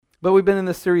But we've been in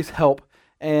this series, Help,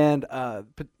 and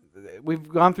we've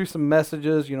gone through some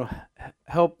messages,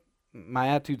 help, my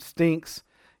attitude stinks,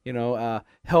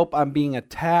 help, I'm being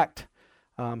attacked,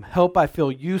 help, I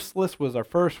feel useless was our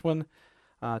first one.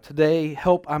 Today,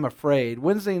 help, I'm afraid.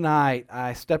 Wednesday night,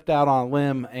 I stepped out on a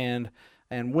limb and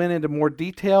went into more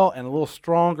detail and a little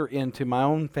stronger into my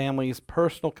own family's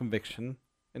personal conviction,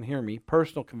 and hear me,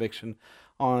 personal conviction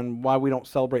on why we don't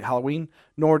celebrate Halloween,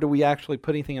 nor do we actually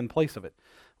put anything in place of it.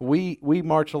 We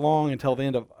march along until the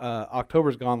end of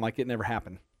October's gone like it never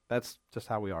happened. That's just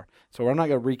how we are. So we're not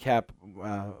going to recap,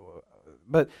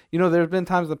 but there's been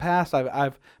times in the past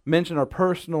I've mentioned our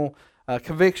personal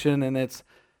conviction, and it's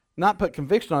not put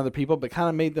conviction on other people, but kind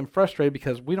of made them frustrated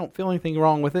because we don't feel anything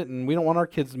wrong with it, and we don't want our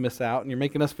kids to miss out, and you're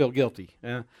making us feel guilty.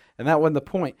 And that wasn't the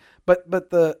point. But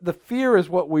the fear is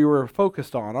what we were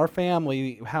focused on. Our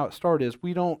family, how it started is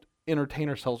we don't entertain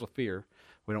ourselves with fear.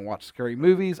 We don't watch scary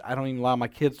movies. I don't even allow my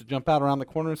kids to jump out around the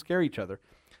corner and scare each other.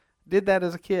 Did that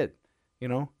as a kid,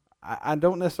 I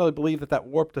don't necessarily believe that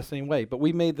warped us any way, but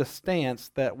we made the stance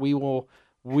that we will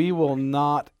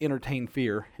not entertain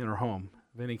fear in our home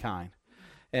of any kind.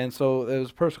 And so it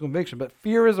was personal conviction. But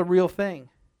fear is a real thing.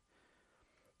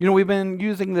 We've been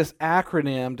using this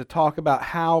acronym to talk about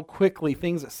how quickly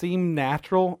things that seem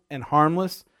natural and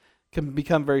harmless can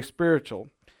become very spiritual.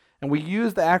 And we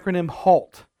use the acronym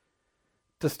HALT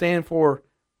to stand for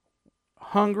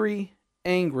hungry,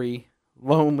 angry,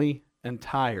 lonely, and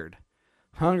tired.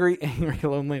 Hungry, angry,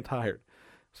 lonely, and tired.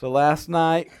 So last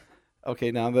night,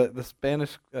 now the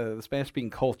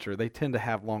Spanish-speaking culture, they tend to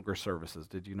have longer services.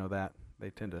 Did you know that?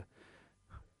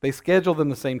 They schedule them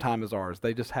the same time as ours.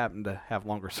 They just happen to have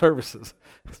longer services,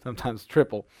 sometimes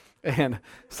triple. And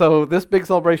so this big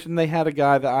celebration, they had a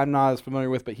guy that I'm not as familiar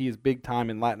with, but he's big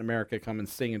time in Latin America, come and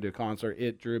sing and do a concert.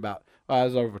 It drew about, it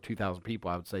was over 2,000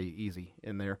 people, I would say, easy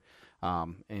in there.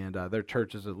 And their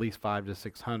church is at least 500 to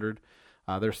 600.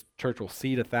 Their church will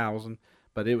seat 1,000,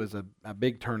 but it was a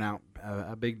big turnout,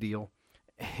 a big deal.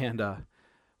 And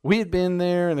we had been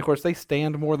there, and of course they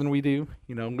stand more than we do.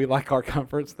 We like our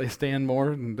comforts. They stand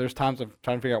more, and there's times of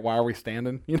trying to figure out why are we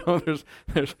standing. There's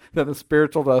nothing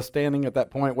spiritual to us standing at that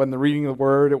point. It wasn't the reading of the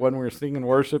word. It wasn't we were singing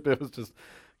worship. It was just,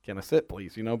 can I sit,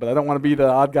 please? But I don't want to be the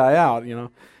odd guy out.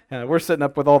 We're sitting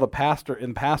up with all the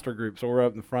pastor group, so we're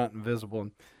up in the front and visible.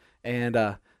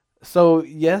 And so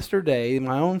yesterday,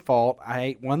 my own fault, I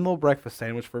ate one little breakfast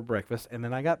sandwich for breakfast, and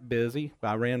then I got busy.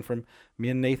 Me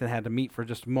and Nathan had to meet for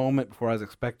just a moment before I was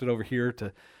expected over here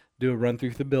to do a run through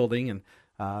the building, and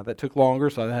that took longer,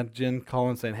 so I had Jen call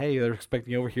and saying, hey, they're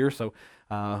expecting you over here. So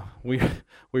I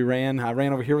ran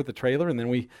over here with the trailer, and then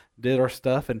we did our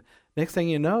stuff, and next thing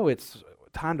you know, it's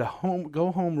time to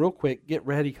go home real quick, get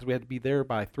ready, because we had to be there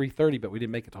by 3:30, but we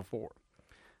didn't make it till 4.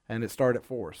 And it started at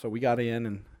 4, so we got in,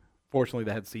 and fortunately,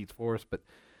 they had seats for us, but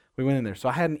we went in there. So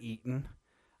I hadn't eaten.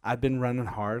 I'd been running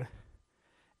hard,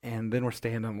 and then we're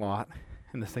standing a lot,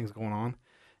 and this thing's going on.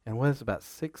 And what is it, about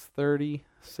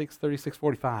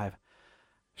 6:45,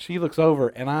 she looks over,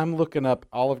 and I'm looking up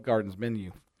Olive Garden's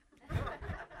menu.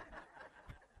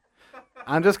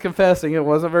 I'm just confessing, it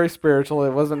wasn't very spiritual.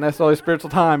 It wasn't necessarily a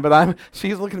spiritual time, but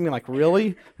she's looking at me like,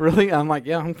 really? Really? I'm like,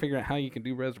 yeah, I'm figuring out how you can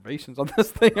do reservations on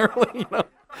this thing early,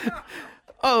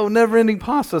 Oh, never-ending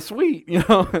pasta, sweet,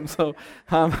 And so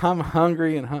I'm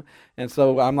hungry, and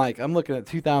so I'm looking at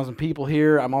 2,000 people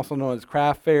here. I'm also knowing it's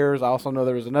craft fairs. I also know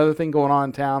there was another thing going on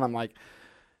in town. I'm like,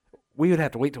 we would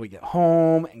have to wait till we get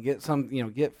home and get some,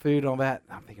 get food and all that.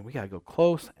 I'm thinking we got to go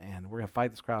close, and we're gonna fight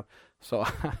this crowd. So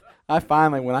I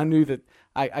finally, when I knew that,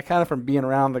 I kind of, from being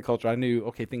around the culture, I knew,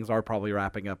 okay, things are probably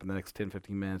wrapping up in the next 10,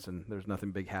 15 minutes, and there's nothing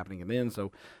big happening at the end.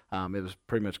 So it was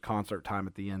pretty much concert time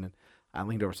at the end. And I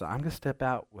leaned over and said, I'm going to step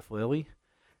out with Lily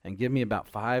and give me about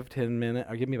 5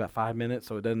 minutes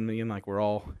so it doesn't mean like we're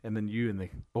all, and then you and the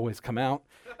boys come out.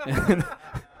 And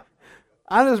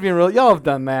I'm just being real. Y'all have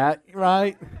done that,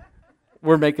 right?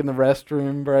 We're making the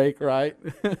restroom break, right?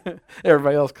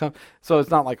 Everybody else come. So it's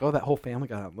not like, oh, that whole family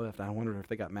got out and left. I wondered if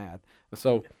they got mad.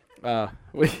 So I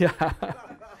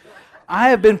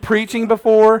have been preaching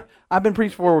before.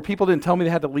 Where people didn't tell me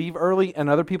they had to leave early, and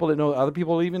other people didn't know other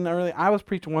people were leaving early. I was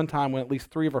preaching one time when at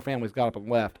least 3 of our families got up and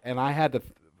left, and I had to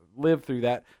live through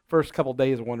that first couple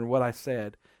days of wondering what I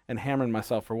said and hammering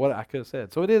myself for what I could have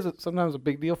said. So it is sometimes a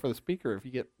big deal for the speaker if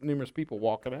you get numerous people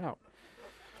walking out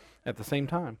at the same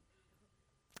time.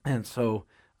 And so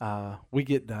we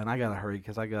get done. I got to hurry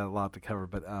because I got a lot to cover,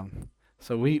 but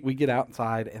so we get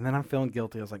outside, and then I'm feeling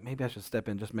guilty. I was like, maybe I should step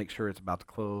in just make sure it's about to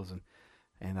close,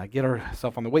 and I get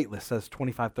ourselves on the wait list. It says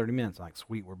 25, 30 minutes. I'm like,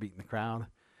 sweet, we're beating the crowd.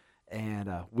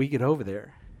 And we get over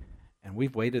there, and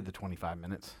we've waited the 25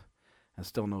 minutes. and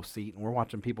still no seat. And we're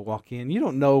watching people walk in. You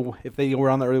don't know if they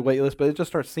were on the early wait list, but it just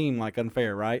starts seeming like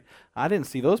unfair, right? I didn't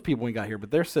see those people when we got here,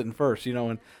 but they're sitting first,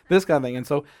 and this kind of thing. And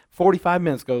so 45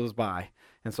 minutes goes by.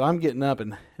 And so I'm getting up,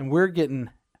 and we're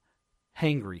getting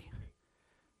hangry.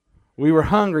 We were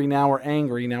hungry, now we're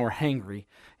angry, now we're hangry.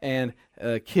 And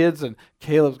kids, and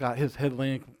Caleb's got his head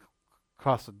leaning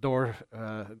across the door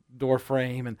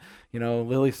frame, and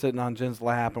Lily's sitting on Jen's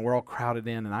lap, and we're all crowded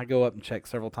in. And I go up and check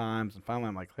several times, and finally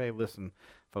I'm like, hey, listen,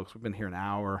 folks, we've been here an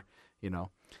hour,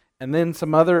 And then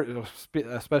some other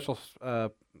special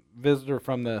visitor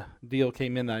from the deal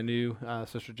came in that I knew,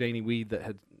 Sister Janie Weed, that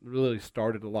had really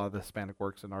started a lot of the Hispanic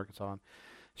works in Arkansas. And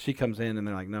she comes in, and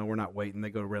they're like, no, we're not waiting. They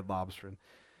go to Red Lobster. And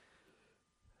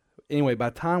anyway, by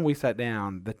the time we sat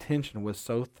down, the tension was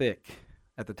so thick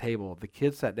at the table. The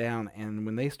kids sat down, and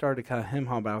when they started kind of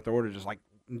hem-hum about their order, just like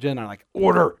Jen and I, like,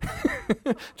 order!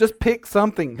 Just pick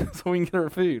something so we can get our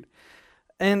food.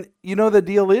 And the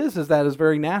deal is that is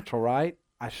very natural, right?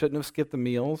 I shouldn't have skipped the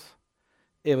meals.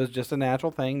 It was just a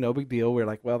natural thing, no big deal. We were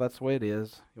like, well, that's the way it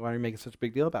is. Why are you making such a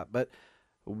big deal about it? But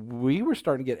we were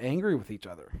starting to get angry with each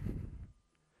other.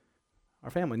 Our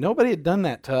family. Nobody had done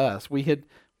that to us. We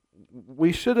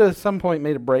should have at some point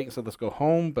made a break and said, let's go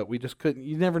home, but we just couldn't.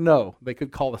 You never know. They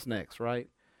could call us next, right?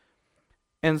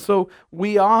 And so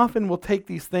we often will take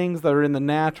these things that are in the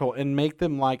natural and make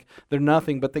them like they're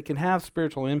nothing, but they can have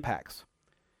spiritual impacts.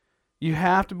 You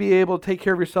have to be able to take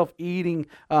care of yourself eating,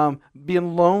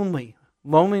 being lonely.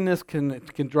 Loneliness can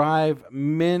drive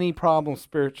many problems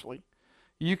spiritually.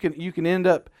 You can end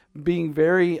up being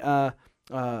very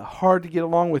hard to get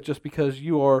along with just because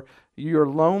you're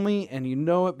lonely and you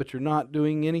know it, but you're not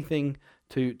doing anything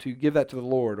to give that to the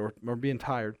Lord, or being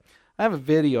tired. I have a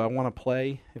video I want to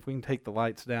play, if we can take the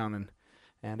lights down,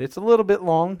 and it's a little bit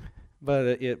long, but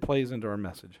it plays into our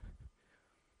message.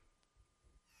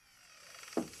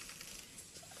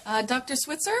 Dr.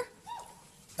 Switzer?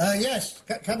 Yes,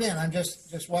 come in. I'm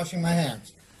just washing my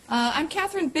hands. I'm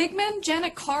Catherine Bigman.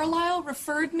 Janet Carlisle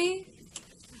referred me.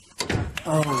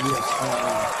 Oh, yes.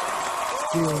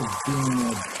 Still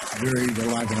being buried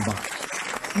alive in a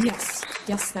box.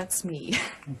 Yes, that's me.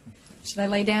 Should I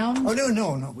lay down? Oh,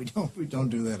 no, we don't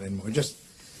do that anymore. Just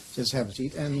have a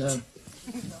seat. And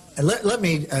let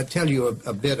me tell you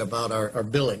a bit about our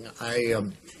billing.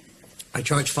 I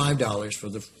charge $5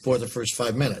 for the first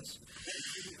 5 minutes,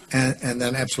 and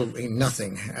then absolutely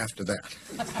nothing after that.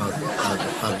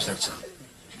 How does that sound?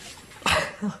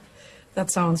 That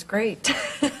sounds great.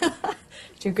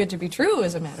 Too good to be true,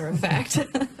 as a matter of fact.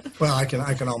 Well, I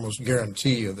can almost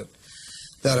guarantee you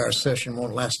that our session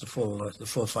won't last the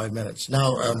full 5 minutes.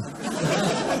 Now,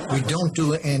 we don't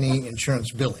do any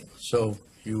insurance billing, so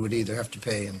you would either have to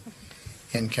pay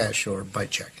in cash or by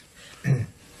check.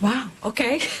 Wow.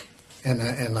 Okay.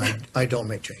 And I don't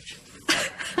make change.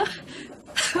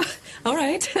 All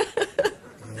right.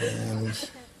 And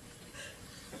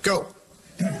go.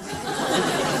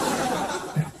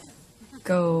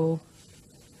 Go.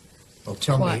 Well,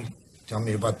 tell What?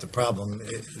 me about the problem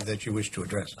that you wish to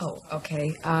address. Oh,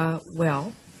 okay.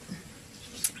 Well,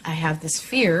 I have this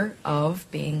fear of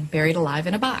being buried alive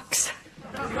in a box.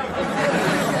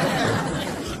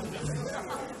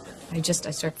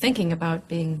 I start thinking about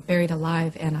being buried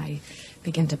alive, and I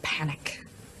begin to panic.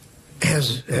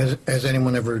 Has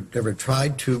anyone ever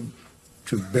tried to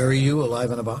bury you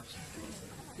alive in a box?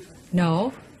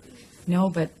 No,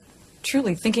 but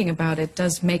truly thinking about it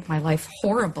does make my life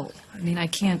horrible. I mean, I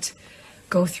can't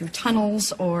go through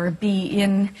tunnels or be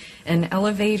in an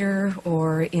elevator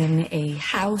or in a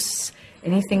house,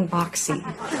 anything boxy.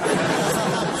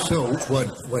 So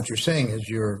what you're saying is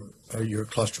you're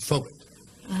claustrophobic.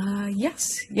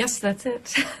 Yes, that's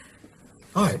it.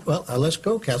 All right, well, let's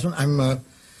go, Catherine.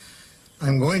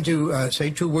 I'm going to say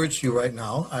 2 words to you right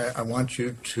now. I want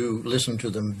you to listen to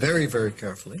them very, very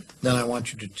carefully. Then I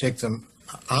want you to take them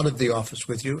out of the office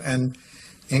with you and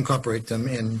incorporate them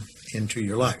into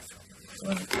your life.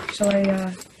 Well, shall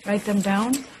I write them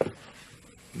down?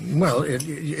 Well,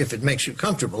 if it makes you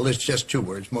comfortable, it's just 2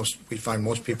 words. We find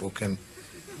most people can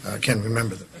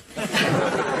remember them.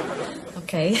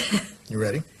 Okay. You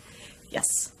ready?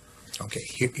 Yes. Okay,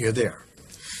 here they are.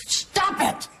 Stop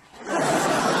it!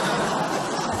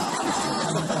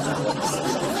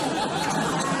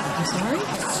 I'm sorry?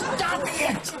 Stop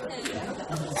it!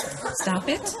 Stop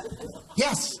it?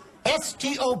 Yes,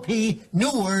 S-T-O-P,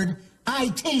 new word,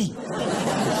 I-T.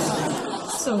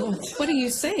 So, what are you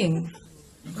saying?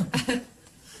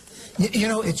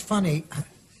 It's funny.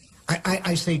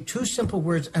 I say 2 simple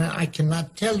words, and I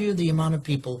cannot tell you the amount of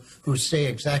people who say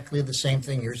exactly the same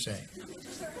thing you're saying.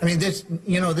 I mean, this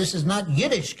is not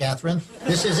Yiddish, Catherine.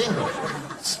 This is English.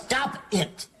 Stop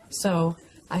it. So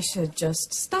I should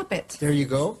just stop it. There you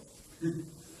go.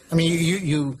 I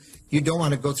mean, you don't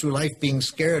want to go through life being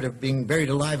scared of being buried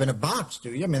alive in a box,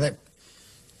 do you? I mean, that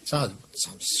sounds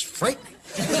frightening.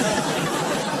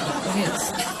 It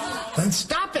is. Then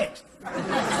stop it.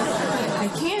 I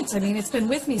can't. I mean, it's been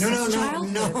with me since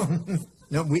childhood.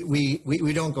 No,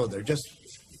 we don't go there. Just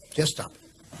stop it.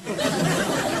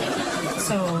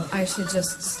 So I should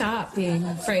just stop being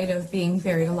afraid of being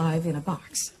buried alive in a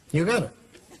box. You got it.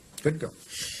 Good girl.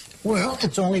 Well,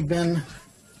 it's only been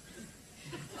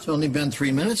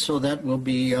 3 minutes, so that will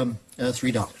be $3.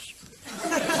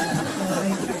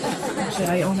 Actually,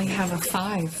 I only have a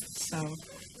 5, so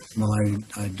Well,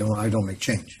 I don't make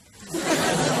change.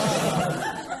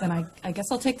 then I guess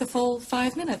I'll take the full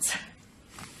 5 minutes.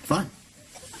 Fine.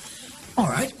 All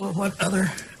right. Well, what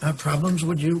other problems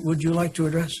would you like to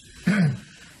address?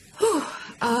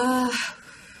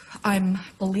 I'm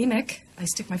bulimic. I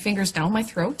stick my fingers down my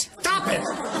throat. Stop it!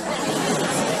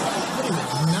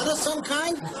 Nut of some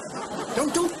kind?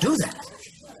 Don't do that.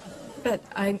 But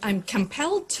I'm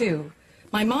compelled to.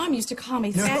 My mom used to call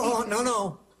me fatty.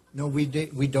 No, we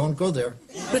don't go there.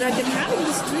 But I've been having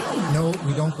this dream. No,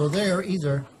 we don't go there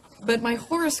either. But my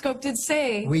horoscope did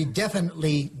say... We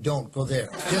definitely don't go there.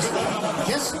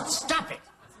 Just stop it.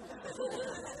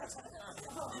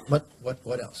 What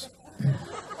else?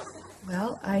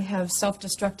 Well, I have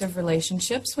self-destructive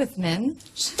relationships with men.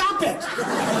 Stop it!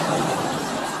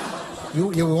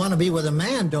 You want to be with a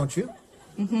man, don't you?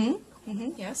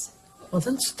 Yes. Well,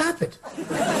 then stop it.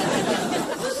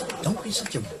 Don't be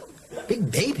such a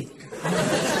big baby.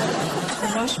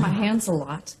 I wash my hands a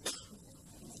lot.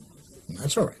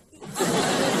 That's all right.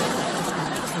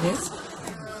 It is?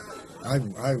 I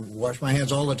wash my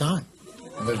hands all the time.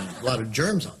 There's a lot of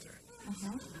germs out there.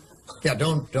 Yeah,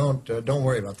 don't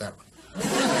worry about that one.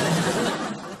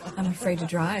 I'm afraid to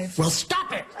drive. Well,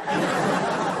 stop it!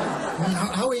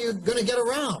 How are you going to get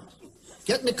around?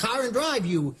 Get in the car and drive,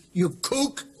 you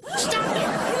kook. Stop it!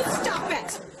 You stop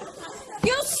it!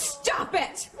 You stop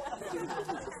it!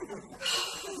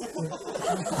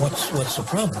 What's the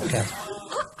problem, Kathy?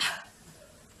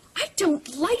 I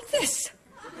don't like this.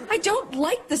 I don't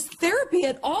like this therapy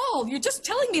at all. You're just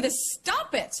telling me to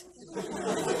stop it.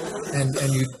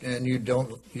 And you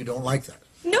don't like that.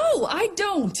 No, I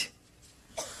don't.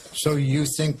 So you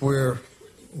think we're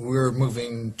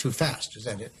moving too fast? Is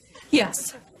that it?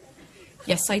 Yes.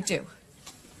 Yes, I do.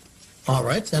 All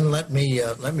right, then let me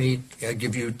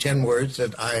give you 10 words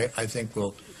that I think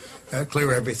will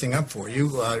clear everything up for you.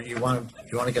 You want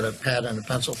to get a pad and a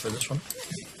pencil for this one?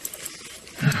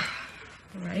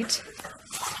 All right.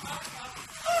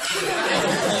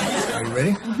 Are you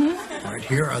ready? Mm-hmm. All right,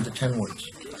 here are the 10 words.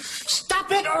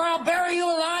 Stop it or I'll bury you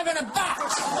alive in a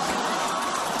box.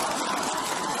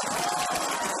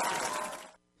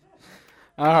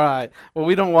 All right. Well,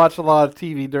 we don't watch a lot of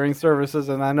TV during services,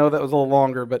 and I know that was a little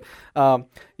longer, but,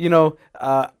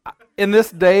 in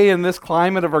this day, in this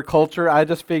climate of our culture, I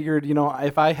just figured,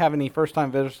 if I have any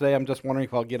first-time visitors today, I'm just wondering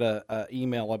if I'll get a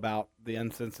email about the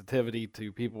insensitivity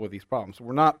to people with these problems.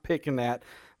 We're not picking at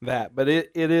that, but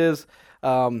it is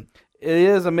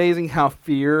amazing how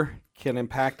fear can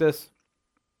impact us.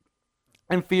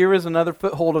 And fear is another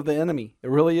foothold of the enemy.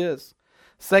 It really is.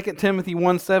 2 Timothy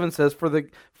 1:7 says,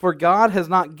 For God has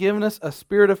not given us a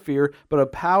spirit of fear, but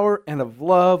of power and of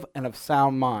love and of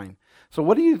sound mind. So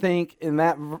what do you think in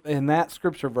that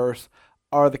scripture verse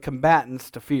are the combatants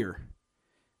to fear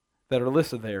that are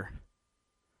listed there?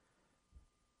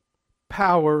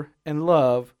 Power and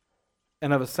love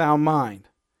and of a sound mind.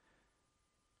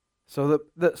 So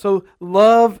so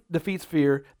love defeats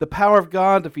fear. The power of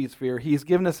God defeats fear. He's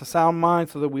given us a sound mind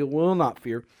so that we will not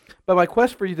fear. But my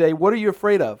question for you today, what are you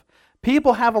afraid of?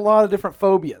 People have a lot of different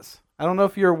phobias. I don't know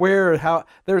if you're aware of how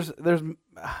there's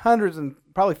hundreds and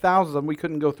probably thousands of them. We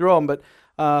couldn't go through them, but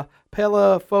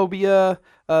palaphobia,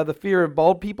 the fear of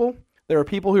bald people. There are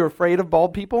people who are afraid of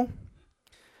bald people.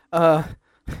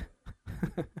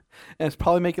 And it's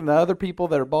probably making the other people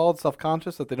that are bald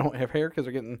self-conscious that they don't have hair because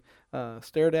they're getting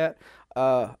stared at.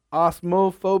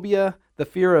 Osmophobia, the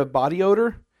fear of body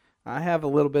odor. I have a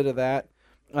little bit of that.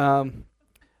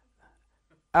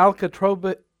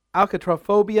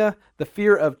 Alcatrophobia, the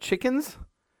fear of chickens.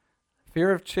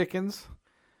 Fear of chickens.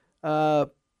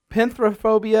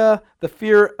 Penthrophobia, the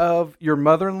fear of your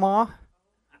mother-in-law.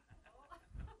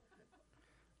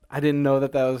 I didn't know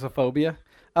that was a phobia.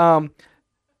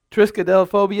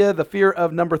 Triskaidekaphobia, the fear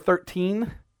of number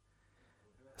 13.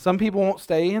 Some people won't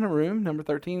stay in a room. Number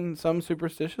 13, some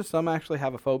superstitious. Some actually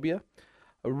have a phobia.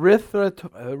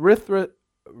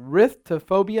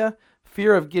 Erythrophobia,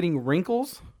 fear of getting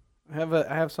wrinkles. I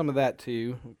have some of that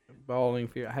too. balding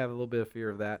fear. I have a little bit of fear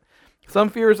of that. Some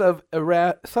fears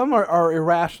some are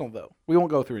irrational though. We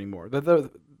won't go through anymore.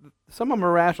 Some of them are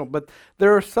irrational, but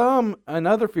there are some and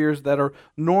other fears that are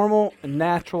normal and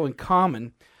natural and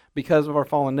common because of our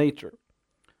fallen nature.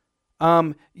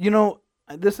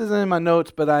 This isn't in my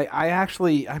notes, but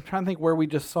I'm trying to think where we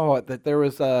just saw it, that there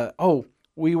was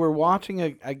we were watching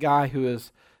a guy who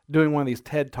is doing one of these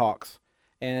TED Talks,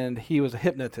 and he was a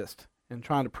hypnotist and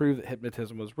trying to prove that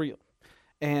hypnotism was real.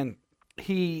 And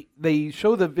they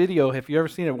show the video, if you've ever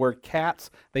seen it, where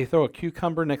they throw a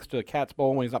cucumber next to a cat's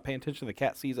bowl when he's not paying attention, the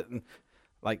cat sees it and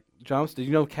jumps. Did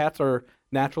you know cats are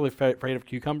naturally afraid of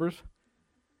cucumbers?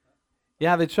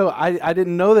 Yeah, they show. I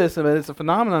didn't know this, but it's a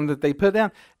phenomenon that they put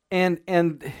down.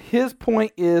 And his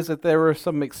point is that there's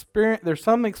some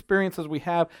experiences we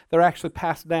have that are actually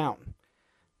passed down,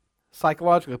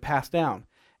 psychologically passed down,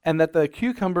 and that the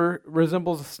cucumber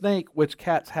resembles a snake, which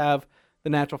cats have the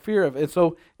natural fear of, and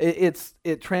so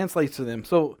it translates to them.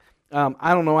 So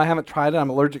I don't know. I haven't tried it.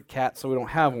 I'm allergic to cats, so we don't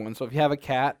have one. So if you have a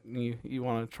cat and you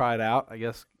want to try it out, I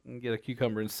guess you can get a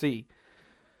cucumber and see.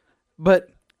 But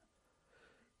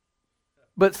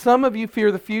some of you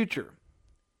fear the future.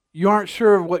 You aren't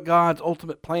sure of what God's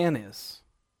ultimate plan is.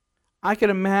 I can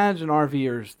imagine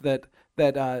RVers that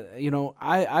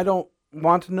I don't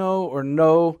want to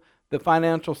know the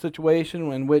financial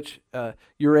situation in which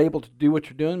you're able to do what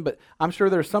you're doing, but I'm sure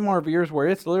there's some RVers where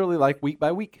it's literally like week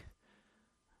by week.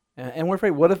 And we're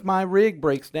afraid, what if my rig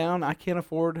breaks down? I can't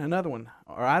afford another one.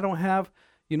 Or I don't have,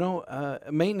 a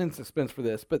maintenance expense for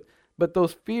this. But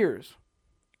those fears.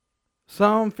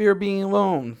 Some fear being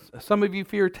alone. Some of you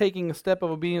fear taking a step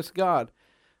of obedience to God.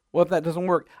 What if that doesn't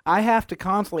work? I have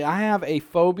a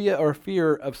phobia or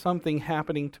fear of something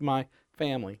happening to my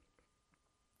family,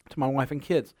 to my wife and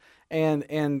kids. And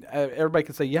everybody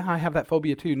can say, yeah, I have that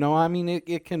phobia too. No, I mean,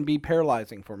 it can be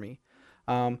paralyzing for me.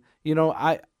 I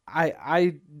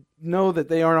know that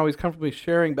they aren't always comfortable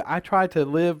sharing, but I try to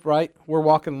live right. We're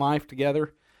walking life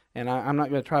together, and I'm not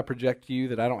going to try to project to you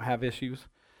that I don't have issues.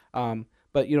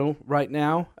 But, right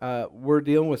now, we're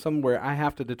dealing with something where I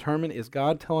have to determine, is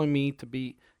God telling me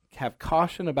to have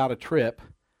caution about a trip,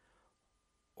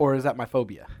 or is that my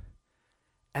phobia?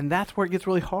 And that's where it gets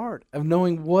really hard, of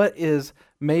knowing what is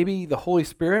maybe the Holy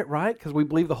Spirit, right? Because we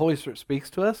believe the Holy Spirit speaks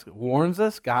to us, warns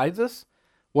us, guides us.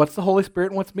 What's the Holy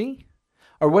Spirit and what's me?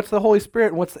 Or what's the Holy Spirit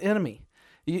and what's the enemy?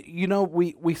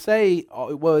 We say,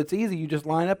 well, it's easy, you just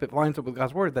line up, it lines up with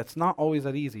God's Word. That's not always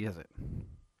that easy, is it?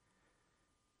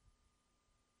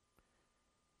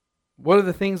 One of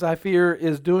the things I fear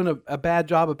is doing a bad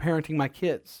job of parenting my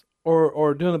kids,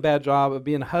 or doing a bad job of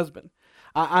being a husband.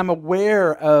 I'm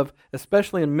aware of,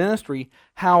 especially in ministry,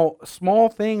 how small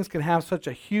things can have such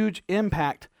a huge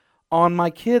impact on my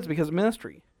kids because of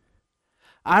ministry.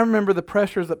 I remember the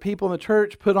pressures that people in the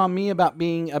church put on me about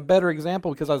being a better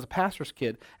example because I was a pastor's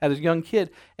kid, as a young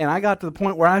kid. And I got to the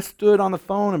point where I stood on the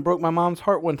phone and broke my mom's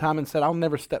heart one time and said, I'll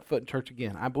never step foot in church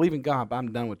again. I believe in God, but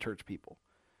I'm done with church people.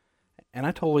 And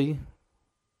I totally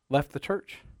left the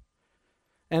church.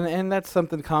 And that's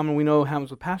something common we know happens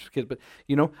with pastor kids. But,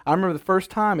 I remember the first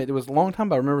time, it was a long time,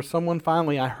 but I remember someone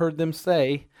finally, I heard them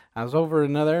say, I was over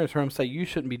in another area, I heard them say, you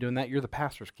shouldn't be doing that, you're the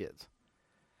pastor's kids.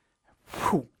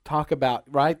 Whew, talk about,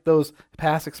 right, those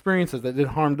past experiences that did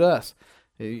harm to us.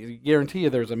 I guarantee you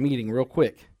there's a meeting real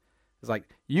quick. It's like,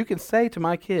 you can say to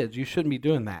my kids, you shouldn't be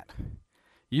doing that.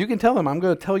 You can tell them, I'm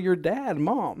going to tell your dad and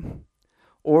mom.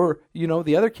 Or,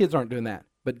 the other kids aren't doing that.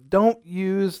 But don't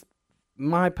use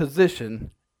my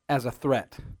position as a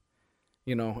threat,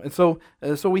 and so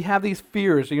we have these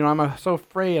fears. I'm so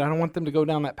afraid. I don't want them to go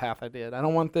down that path I did. I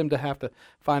don't want them to have to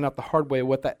find out the hard way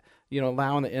what that,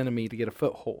 allowing the enemy to get a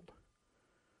foothold.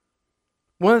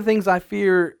 One of the things I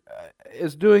fear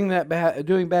is doing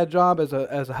bad job as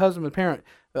a husband and parent.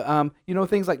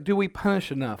 Things like, do we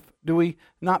punish enough? Do we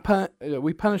not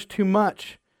we punish too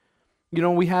much?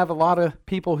 We have a lot of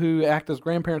people who act as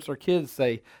grandparents or kids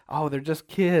say, oh, they're just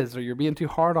kids, or you're being too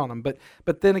hard on them.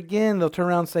 But then again, they'll turn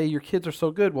around and say, your kids are so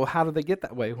good. Well, how did they get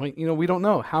that way? Well, we don't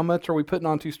know. How much are we putting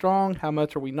on too strong? How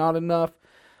much are we not enough?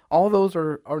 All those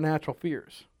are natural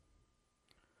fears.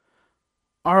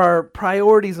 Are our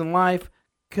priorities in life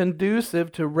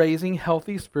conducive to raising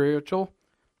healthy, spiritual,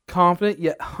 confident,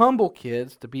 yet humble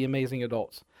kids to be amazing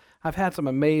adults? I've had some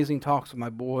amazing talks with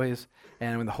my boys,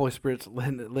 and when the Holy Spirit's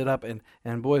lit up,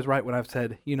 and boys, right when I've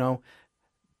said,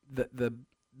 the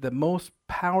most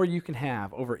power you can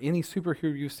have over any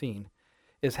superhero you've seen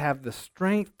is have the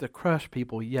strength to crush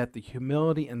people, yet the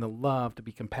humility and the love to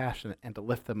be compassionate and to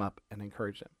lift them up and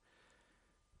encourage them.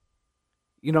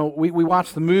 You know, we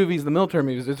watch the movies, the military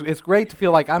movies. It's great to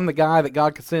feel like I'm the guy that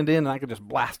God could send in and I could just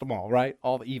blast them all, right?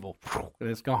 All the evil, and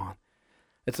it's gone.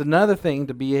 It's another thing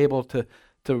to be able to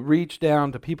reach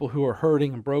down to people who are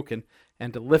hurting and broken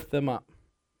and to lift them up.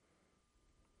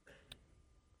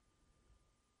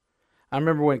 I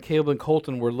remember when Caleb and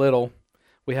Colton were little,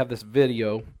 we have this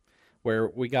video where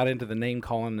we got into the name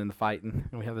calling and the fighting,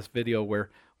 and we have this video where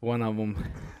one of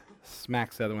them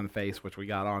smacks the other one in the face, which we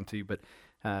got onto, but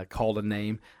called a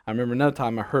name. I remember another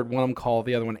time I heard one of them call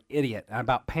the other one idiot, and I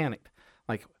about panicked.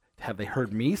 Like, have they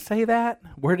heard me say that?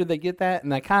 Where did they get that?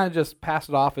 And I kind of just passed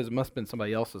it off as it must have been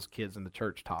somebody else's kids in the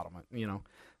church taught them it, you know.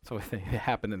 So it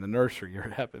happened in the nursery or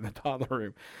it happened in the toddler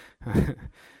room.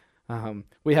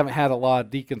 We haven't had a lot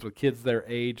of deacons with kids their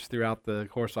age throughout the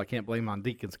course, so I can't blame on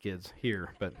deacons' kids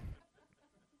here. But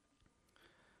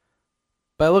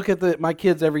I look at my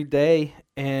kids every day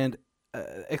and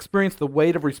experience the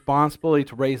weight of responsibility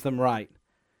to raise them right.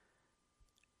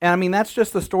 And I mean, that's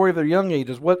just the story of their young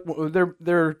ages.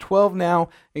 They're 12 now,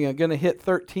 going to hit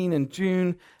 13 in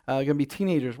June, going to be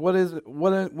teenagers. What is it?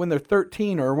 When they're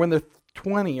 13 or when they're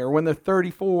 20 or when they're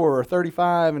 34 or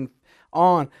 35 and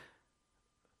on.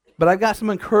 But I've got some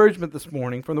encouragement this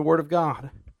morning from the Word of God.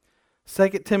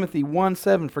 2 Timothy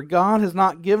 1:7, for God has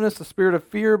not given us the spirit of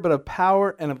fear, but of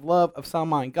power and of love of sound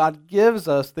mind. God gives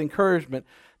us the encouragement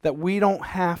that we don't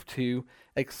have to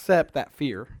accept that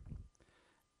fear.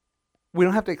 We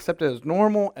don't have to accept it as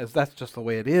normal, as that's just the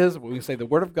way it is. But we can say the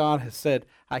Word of God has said,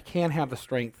 I can have the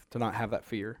strength to not have that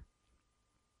fear.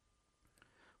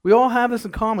 We all have this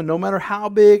in common. No matter how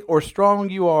big or strong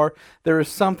you are, there is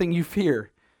something you fear.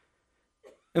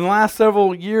 In the last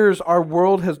several years, our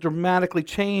world has dramatically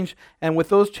changed, and with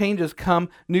those changes come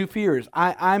new fears.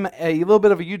 I'm a little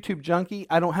bit of a YouTube junkie.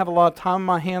 I don't have a lot of time on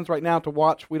my hands right now to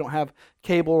watch. We don't have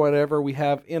cable or whatever. We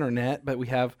have internet, but we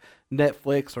have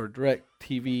Netflix or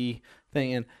DirecTV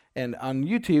thing. And on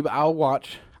YouTube, I'll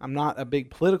watch, I'm not a big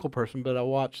political person, but I'll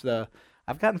watch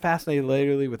I've gotten fascinated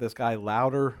lately with this guy,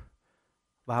 Louder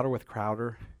with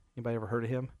Crowder. Anybody ever heard of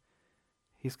him?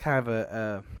 He's kind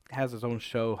of has his own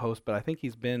show host, but I think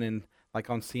he's been in,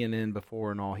 like on CNN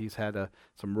before and all. He's had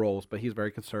some roles, but he's very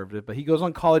conservative. But he goes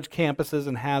on college campuses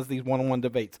and has these one-on-one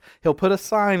debates. He'll put a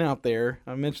sign out there.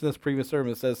 I mentioned this previous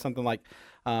sermon. It says something like,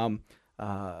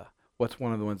 what's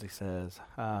one of the ones he says?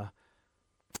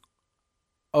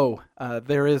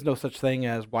 There is no such thing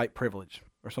as white privilege,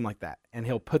 or something like that. And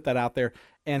he'll put that out there.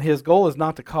 And his goal is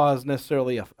not to cause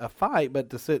necessarily a fight, but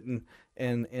to sit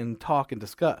and talk and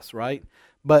discuss, right?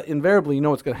 But invariably, you know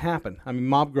what's going to happen. I mean,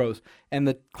 mob grows. And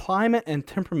the climate and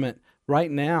temperament right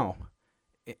now,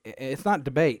 it's not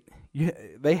debate.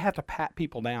 They have to pat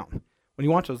people down. When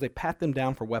you watch those, they pat them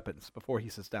down for weapons before he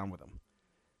sits down with them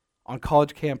on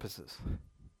college campuses.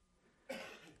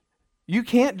 You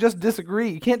can't just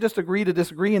disagree. You can't just agree to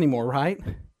disagree anymore, right?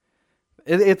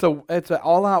 It's an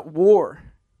all-out war.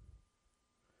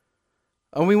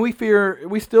 I mean,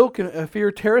 we still can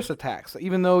fear terrorist attacks,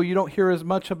 even though you don't hear as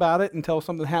much about it until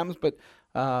something happens. But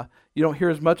you don't hear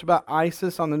as much about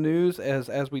ISIS on the news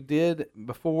as we did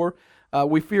before.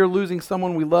 We fear losing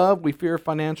someone we love. We fear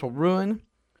financial ruin.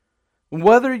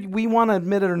 Whether we want to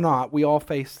admit it or not, we all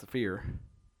face the fear.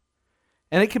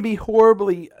 And it can be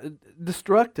horribly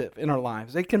destructive in our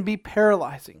lives. It can be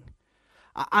paralyzing.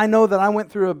 I know that I went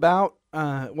through a bout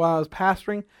while I was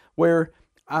pastoring where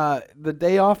the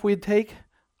day off we'd take,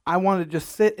 I wanted to just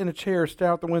sit in a chair, stare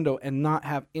out the window, and not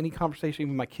have any conversation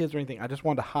with my kids or anything. I just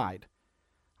wanted to hide.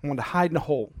 I wanted to hide in a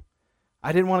hole.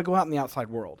 I didn't want to go out in the outside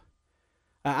world.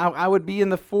 I would be in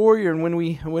the foyer, and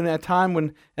when at a time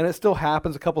when, and it still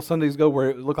happens, a couple Sundays ago,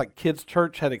 where it looked like kids'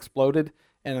 church had exploded,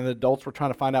 and the adults were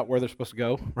trying to find out where they're supposed to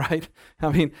go, right?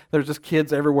 I mean, there's just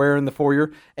kids everywhere in the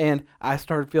foyer, and I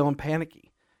started feeling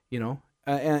panicky, you know.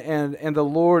 And the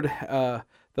Lord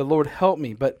helped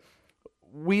me. But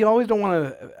we always don't want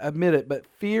to admit it, but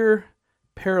fear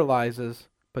paralyzes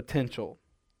potential.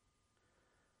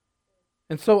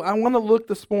 And so I want to look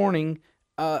this morning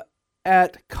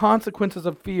at consequences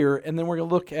of fear, and then we're going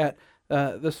to look at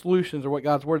the solutions or what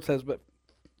God's Word says. But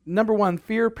number one,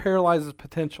 fear paralyzes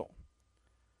potential.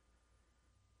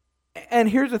 And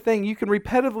here's the thing, you can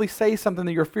repetitively say something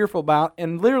that you're fearful about,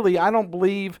 and literally, I don't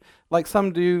believe, like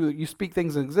some do, you speak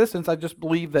things in existence. I just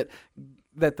believe that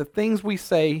the things we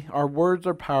say, our words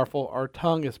are powerful, our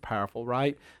tongue is powerful,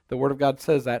 right? The Word of God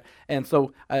says that. And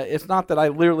so it's not that I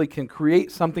literally can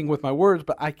create something with my words,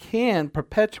 but I can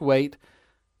perpetuate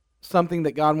something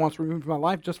that God wants to remove from my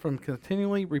life just from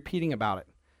continually repeating about it.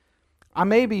 I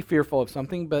may be fearful of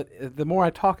something, but the more I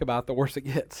talk about it, the worse it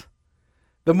gets.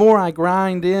 The more I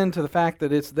grind into the fact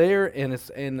that it's there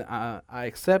and I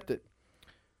accept it.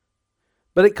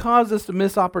 but it caused us to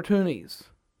miss opportunities.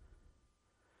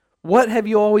 What have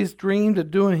you always dreamed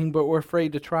of doing but were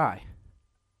afraid to try?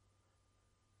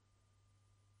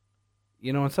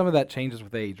 You know, and some of that changes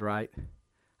with age, right?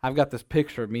 I've got this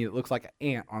picture of me that looks like an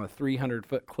ant on a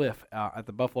 300-foot cliff out at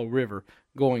the Buffalo River,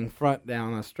 going front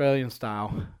down Australian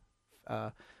style,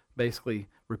 basically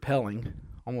rappelling,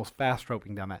 almost fast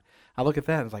roping down that. I look at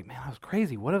that and it's like, man, I was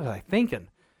crazy. What was I thinking?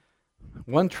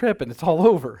 One trip and it's all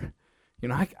over. You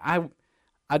know,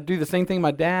 I'd do the same thing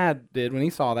my dad did when he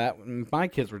saw that when my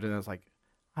kids were doing it. I was like,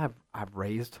 I've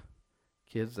raised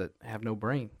kids that have no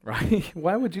brain, right?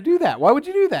 Why would you do that? Why would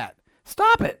you do that?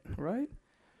 Stop it, right?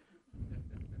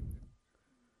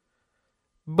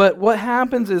 But what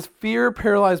happens is fear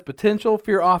paralyzes potential.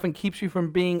 Fear often keeps you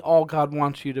from being all God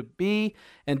wants you to be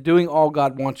and doing all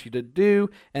God wants you to do,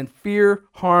 and fear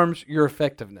harms your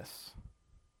effectiveness.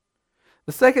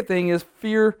 The second thing is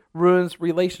fear ruins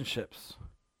relationships.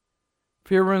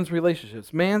 Fear ruins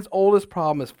relationships. Man's oldest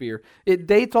problem is fear. It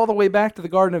dates all the way back to the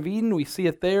Garden of Eden. We see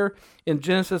it there in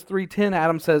Genesis 3:10.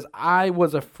 Adam says, I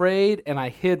was afraid and I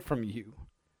hid from you.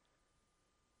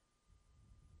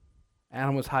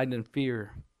 Adam was hiding in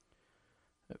fear.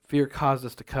 Fear caused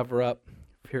us to cover up.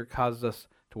 Fear caused us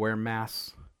to wear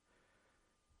masks.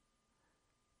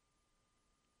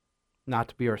 Not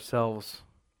to be ourselves.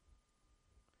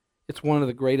 It's one of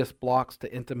the greatest blocks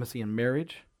to intimacy in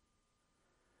marriage,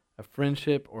 a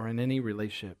friendship, or in any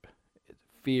relationship.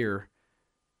 Fear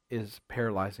is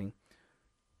paralyzing.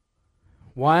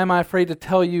 Why am I afraid to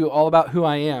tell you all about who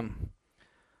I am?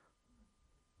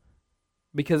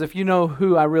 Because if you know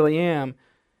who I really am,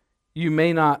 you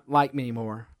may not like me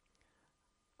anymore.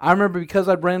 I remember because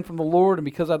I'd ran from the Lord and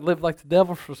because I'd lived like the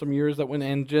devil for some years, that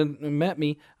when Jen met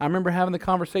me, I remember having the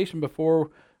conversation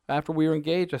after we were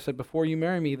engaged. I said, before you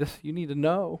marry me, you need to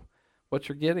know what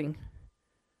you're getting.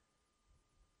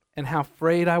 And how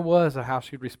afraid I was of how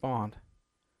she'd respond.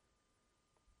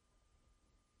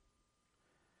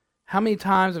 How many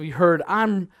times have you heard,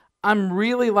 I'm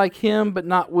really like him, but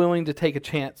not willing to take a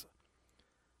chance?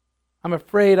 I'm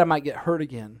afraid I might get hurt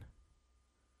again.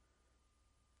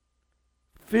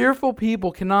 Fearful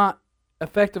people cannot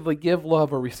effectively give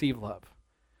love or receive love.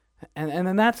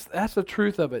 And that's the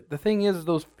truth of it. The thing is,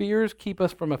 those fears keep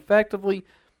us from effectively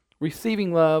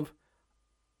receiving love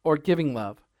or giving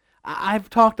love. I've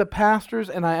talked to pastors,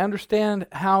 and I understand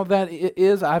how that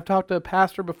is. I've talked to a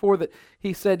pastor before that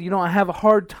he said, I have a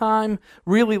hard time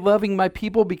really loving my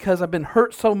people because I've been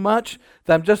hurt so much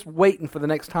that I'm just waiting for the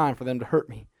next time for them to hurt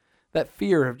me. That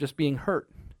fear of just being hurt.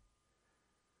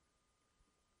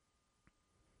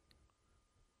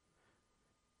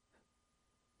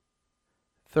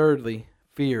 Thirdly,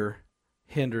 fear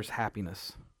hinders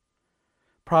happiness.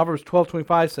 Proverbs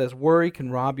 12:25 says, worry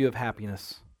can rob you of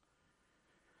happiness.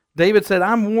 David said,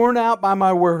 I'm worn out by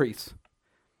my worries.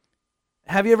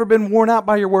 Have you ever been worn out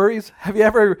by your worries? Have you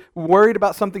ever worried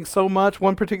about something so much,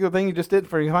 one particular thing you just did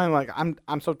for your time, like,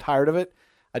 I'm so tired of it,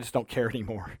 I just don't care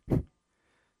anymore.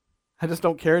 I just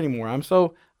don't care anymore. I'm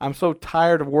so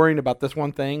tired of worrying about this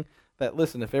one thing that,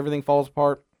 listen, if everything falls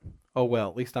apart, oh well,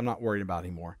 at least I'm not worried about it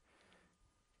anymore.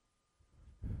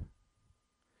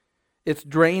 It's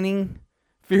draining.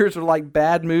 Fears are like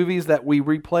bad movies that we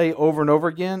replay over and over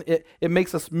again. It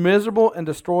makes us miserable and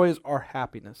destroys our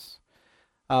happiness.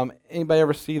 Anybody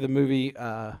ever see the movie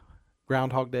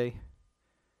Groundhog Day?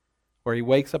 Where he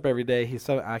wakes up every day.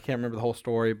 I can't remember the whole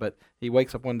story, but he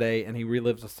wakes up one day and he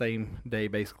relives the same day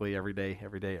basically every day.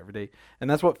 And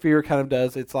that's what fear kind of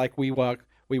does. It's like we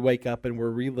wake up and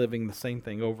we're reliving the same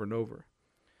thing over and over.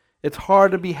 It's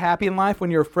hard to be happy in life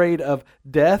when you're afraid of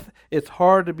death. It's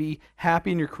hard to be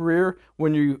happy in your career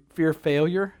when you fear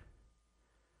failure.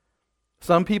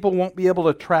 Some people won't be able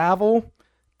to travel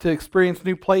to experience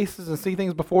new places and see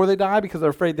things before they die because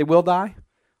they're afraid they will die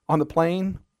on the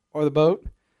plane or the boat.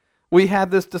 We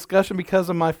had this discussion because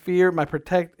of my fear,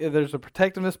 there's a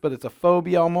protectiveness, but it's a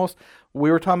phobia almost. We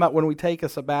were talking about when we take a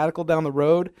sabbatical down the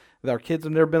road, our kids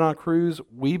have never been on a cruise.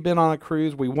 We've been on a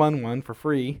cruise. We won one for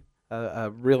free,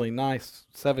 a really nice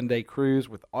 7-day cruise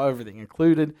with everything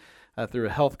included through a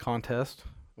health contest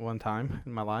one time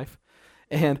in my life.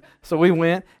 And so we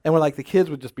went, and we're like, the kids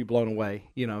would just be blown away,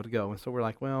 to go. And so we're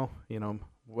like, well,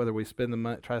 whether we spend the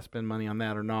money, try to spend money on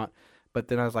that or not. But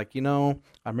then I was like, I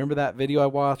remember that video I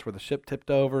watched where the ship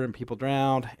tipped over and people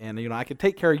drowned, and I could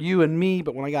take care of you and me,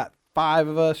 but when I got 5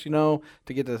 of us, to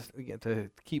get to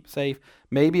keep safe,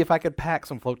 maybe if I could pack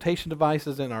some flotation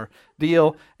devices in our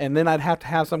deal, and then I'd have to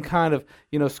have some kind of,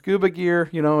 scuba gear,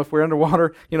 if we're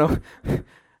underwater,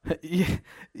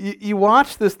 You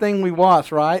watch this thing we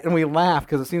watch, right? And we laugh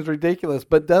because it seems ridiculous,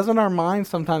 but doesn't our mind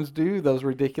sometimes do those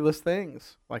ridiculous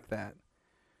things like that?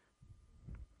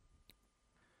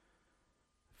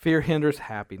 Fear hinders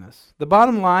happiness. The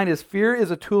bottom line is fear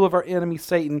is a tool of our enemy,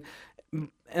 Satan.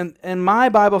 And my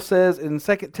Bible says in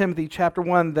 2 Timothy chapter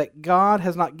 1 that God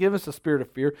has not given us a spirit of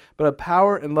fear, but of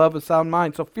power and love and sound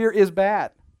mind. So fear is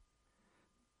bad.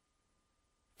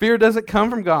 Fear doesn't come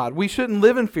from God. We shouldn't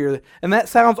live in fear. And that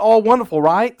sounds all wonderful,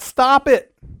 right? Stop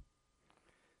it.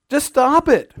 Just stop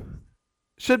it.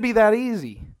 Should be that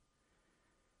easy.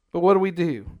 But what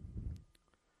do?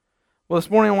 Well, this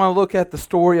morning I want to look at the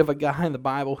story of a guy in the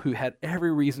Bible who had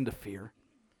every reason to fear.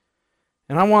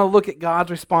 And I want to look at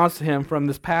God's response to him from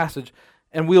this passage,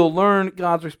 and we'll learn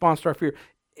God's response to our fear.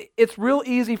 It's real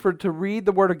easy to read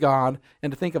the Word of God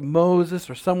and to think of Moses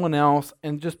or someone else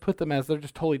and just put them as they're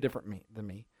just totally different than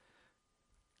me.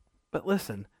 But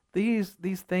listen, these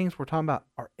things we're talking about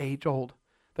are age-old.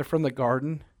 They're from the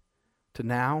garden to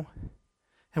now.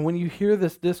 And when you hear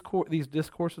these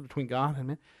discourses between God and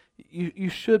man, you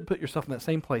should put yourself in that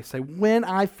same place. Say, when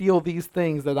I feel these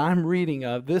things that I'm reading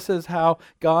of, this is how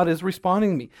God is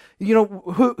responding to me. You know,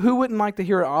 who wouldn't like to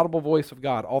hear an audible voice of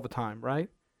God all the time, right?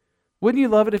 Wouldn't you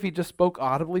love it if he just spoke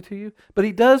audibly to you? But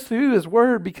he does through his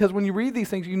word, because when you read these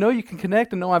things, you know you can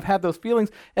connect and know I've had those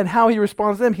feelings, and how he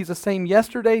responds to them. He's the same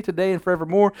yesterday, today, and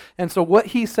forevermore. And so what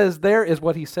he says there is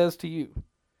what he says to you.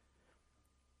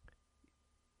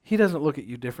 He doesn't look at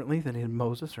you differently than he did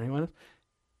Moses or anyone else.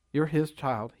 You're his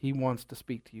child. He wants to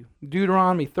speak to you.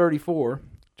 Deuteronomy 34,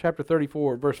 chapter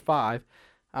 34, verse 5.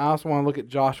 I also want to look at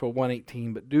Joshua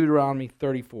 1:18, but Deuteronomy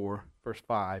 34, verse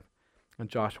 5, and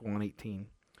Joshua 1:18.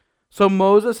 So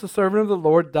Moses, the servant of the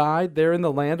Lord, died there in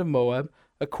the land of Moab,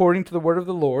 according to the word of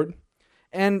the Lord,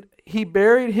 and he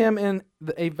buried him in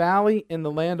a valley in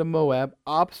the land of Moab,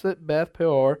 opposite Beth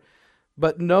Peor,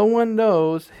 but no one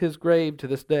knows his grave to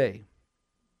this day.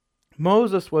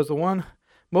 Moses was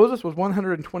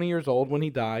 120 years old when he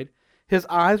died. His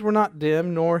eyes were not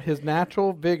dim, nor his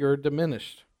natural vigor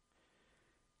diminished.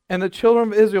 And the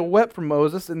children of Israel wept for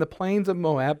Moses in the plains of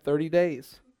Moab 30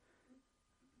 days.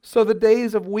 So the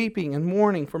days of weeping and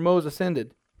mourning for Moses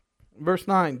ended. Verse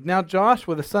 9, Now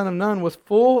Joshua the son of Nun was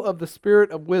full of the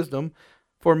spirit of wisdom,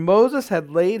 for Moses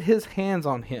had laid his hands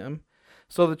on him.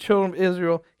 So the children of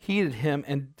Israel heeded him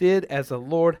and did as the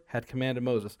Lord had commanded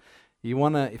Moses. You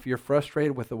want to, if you're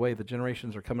frustrated with the way the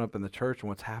generations are coming up in the church and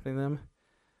what's happening to them,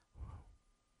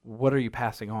 what are you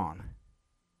passing on?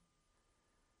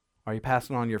 Are you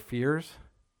passing on your fears?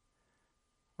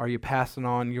 Are you passing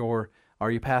on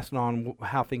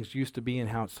how things used to be and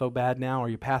how it's so bad now? Are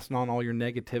you passing on all your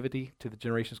negativity to the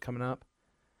generations coming up?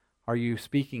 Are you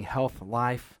speaking health,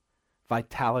 life,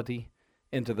 vitality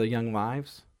into the young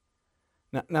lives?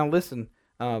 Now listen,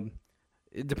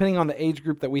 depending on the age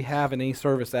group that we have in any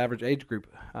service, average age group,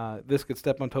 this could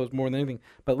step on toes more than anything.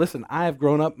 But listen, I have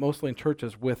grown up mostly in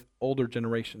churches with older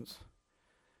generations.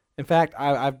 In fact,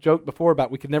 I've joked before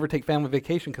about we could never take family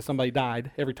vacation because somebody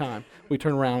died every time. We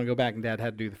turn around and go back and Dad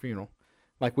had to do the funeral.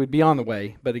 Like we'd be on the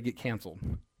way, but it'd get canceled.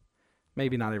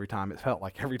 Maybe not every time. It felt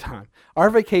like every time. Our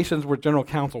vacations were general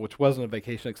council, which wasn't a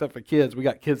vacation except for kids. We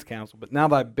got kids council. But now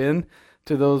that I've been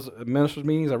to those ministers'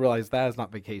 meetings, I realize that is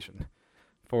not vacation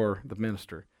for the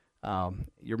minister.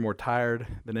 You're more tired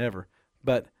than ever.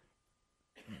 But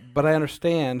I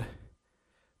understand.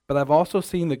 But I've also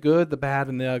seen the good, the bad,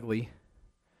 and the ugly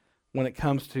when it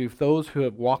comes to those who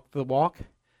have walked the walk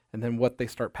and then what they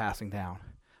start passing down.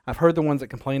 I've heard the ones that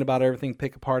complain about everything,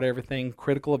 pick apart everything,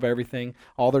 critical of everything.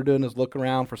 All they're doing is look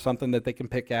around for something that they can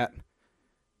pick at.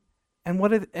 And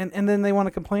then they want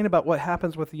to complain about what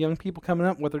happens with the young people coming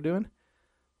up, what they're doing.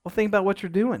 Well, think about what you're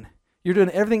doing. You're doing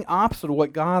everything opposite of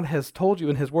what God has told you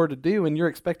in his word to do, and you're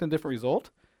expecting a different result?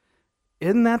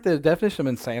 Isn't that the definition of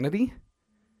insanity?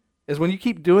 Is when you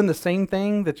keep doing the same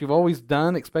thing that you've always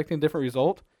done, expecting a different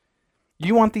result?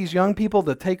 You want these young people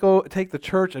to take the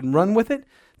church and run with it?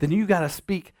 Then you got to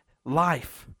speak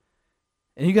life.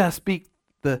 And you got to speak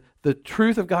the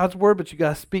truth of God's word, but you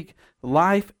got to speak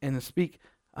life and speak.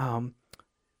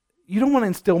 You don't want to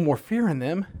instill more fear in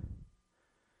them.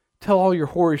 Tell all your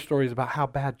horror stories about how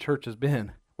bad church has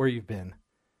been, where you've been.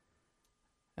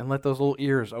 And let those little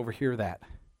ears overhear that.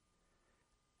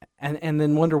 And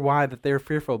then wonder why that they're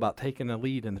fearful about taking a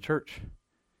lead in the church.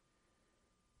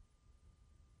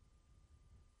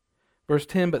 Verse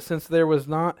 10, but since there has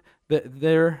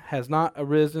not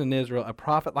arisen in Israel a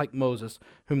prophet like Moses,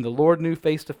 whom the Lord knew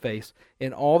face to face,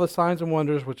 in all the signs and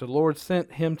wonders which the Lord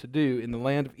sent him to do in the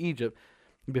land of Egypt,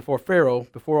 before Pharaoh,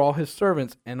 before all his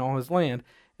servants and all his land,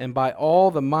 and by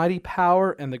all the mighty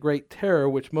power and the great terror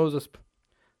which Moses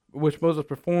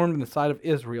performed in the sight of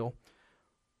Israel.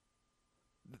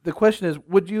 The question is, how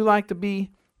would you like to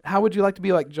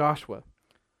be like Joshua?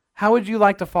 How would you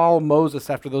like to follow Moses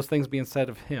after those things being said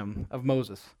of him, of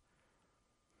Moses?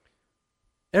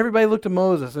 Everybody looked at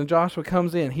Moses, and Joshua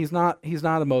comes in. He's not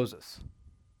a Moses.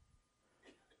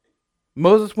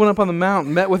 Moses went up on the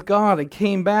mountain, met with God, and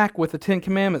came back with the 10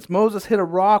 Commandments. Moses hit a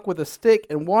rock with a stick,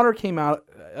 and water came out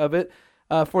of it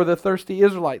for the thirsty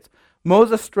Israelites.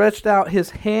 Moses stretched out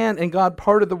his hand, and God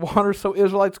parted the water so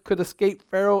Israelites could escape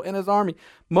Pharaoh and his army.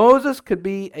 Moses could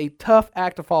be a tough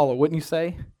act to follow, wouldn't you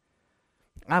say?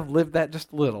 I've lived that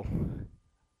just a little,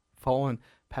 following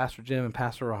Pastor Jim and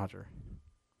Pastor Roger.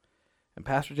 And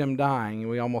Pastor Jim dying,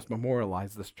 we almost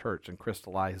memorialized this church and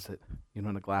crystallized it, in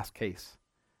a glass case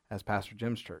as Pastor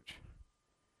Jim's church.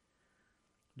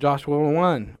 Joshua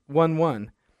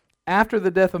 1:1. After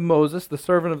the death of Moses, the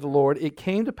servant of the Lord, it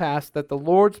came to pass that the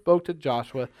Lord spoke to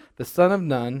Joshua, the son of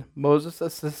Nun, Moses'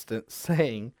 assistant,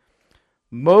 saying,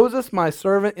 Moses, my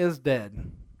servant, is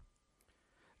dead.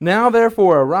 Now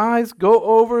therefore arise, go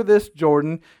over this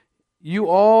Jordan, you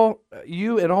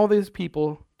and all these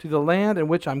people, to the land in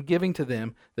which I'm giving to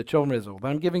them, the children of Israel. That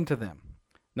I'm giving to them.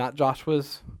 Not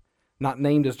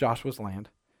named as Joshua's land.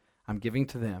 I'm giving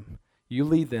to them. You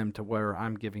lead them to where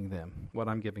I'm giving them, what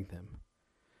I'm giving them.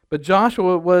 But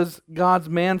Joshua was God's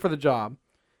man for the job.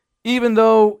 Even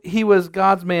though he was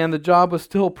God's man, the job was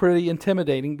still pretty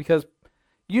intimidating because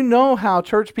you know how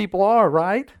church people are,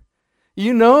 right?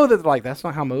 You know that, that's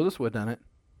not how Moses would have done it.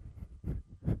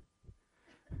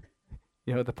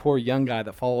 The poor young guy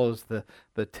that follows the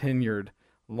tenured,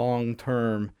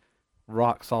 long-term,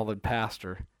 rock-solid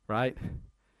pastor, right?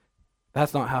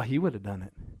 That's not how he would have done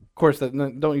it. Of course,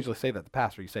 don't usually say that to the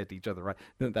pastor. You say it to each other, right?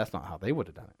 That's not how they would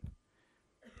have done it.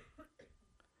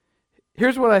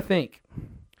 Here's what I think.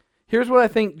 Here's what I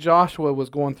think Joshua was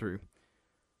going through.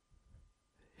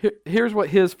 Here's what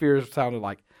his fears sounded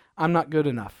like. I'm not good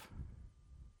enough.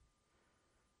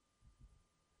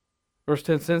 Verse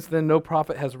 10, since then no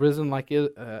prophet has risen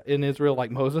in Israel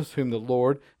like Moses, whom the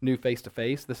Lord knew face to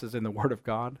face. This is in the Word of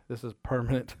God. This is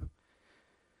permanent.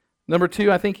 Number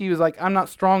 2, I think he was like, I'm not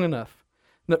strong enough.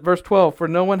 Verse 12, for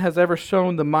no one has ever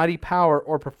shown the mighty power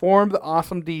or performed the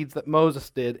awesome deeds that Moses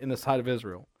did in the sight of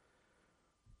Israel.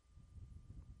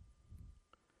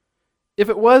 If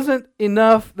it wasn't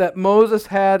enough that Moses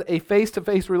had a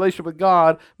face-to-face relationship with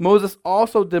God, Moses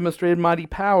also demonstrated mighty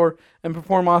power and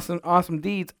performed awesome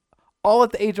deeds, all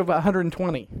at the age of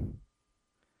 120.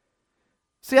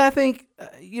 See, I think,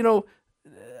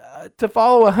 to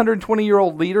follow a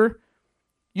 120-year-old leader,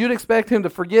 you'd expect him to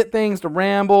forget things, to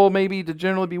ramble, maybe to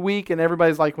generally be weak, and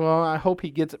everybody's like, well, I hope he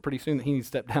gets it pretty soon that he needs to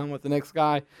step down with the next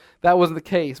guy. That wasn't the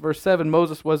case. Verse 7,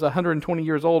 Moses was 120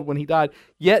 years old when he died,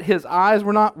 yet his eyes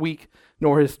were not weak,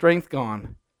 nor his strength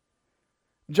gone.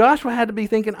 Joshua had to be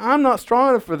thinking, I'm not strong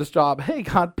enough for this job. Hey,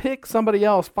 God, pick somebody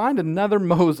else. Find another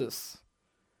Moses.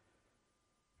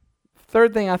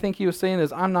 Third thing I think he was saying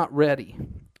is, I'm not ready.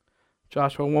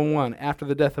 Joshua 1:1, after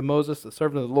the death of Moses, the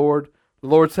servant of the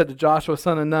Lord said to Joshua,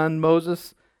 son of Nun,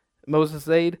 Moses'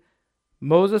 aide,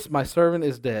 Moses, my servant,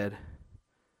 is dead.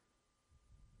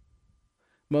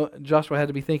 Joshua had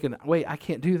to be thinking, wait, I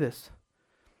can't do this.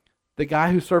 The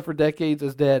guy who served for decades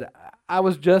is dead. I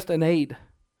was just an aide.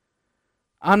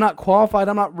 I'm not qualified.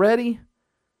 I'm not ready.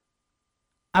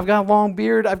 I've got a long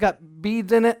beard. I've got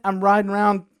beads in it. I'm riding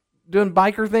around doing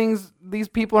biker things. These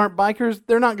people aren't bikers.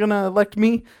 They're not going to elect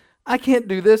me. I can't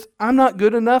do this. I'm not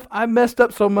good enough. I messed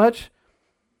up so much.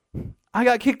 I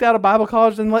got kicked out of Bible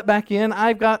college and let back in.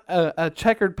 I've got a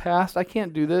checkered past. I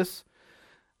can't do this.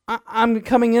 I'm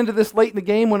coming into this late in the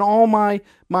game when all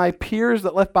my peers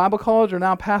that left Bible college are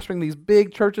now pastoring these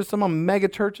big churches, some of them mega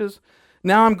churches.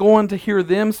 Now I'm going to hear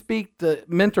them speak to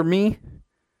mentor me.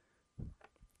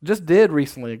 Just did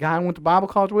recently. A guy I went to Bible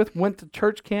college with went to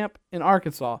church camp in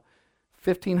Arkansas.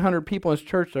 1,500 people in his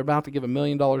church. They're about to give $1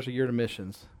 million a year to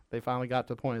missions. They finally got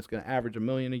to the point it's going to average $1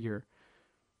 million a year.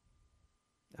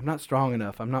 I'm not strong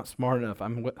enough. I'm not smart enough.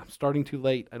 I'm starting too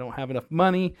late. I don't have enough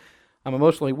money. I'm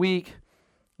emotionally weak.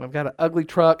 I've got an ugly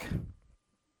truck.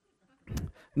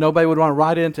 Nobody would want to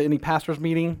ride into any pastor's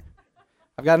meeting.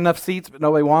 I've got enough seats, but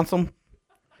nobody wants them.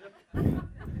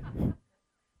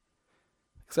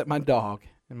 Except my dog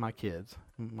and my kids.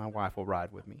 My wife will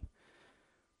ride with me.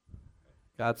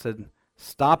 God said,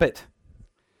 stop it.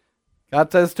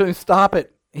 God says to him, stop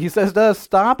it. He says to us,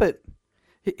 stop it.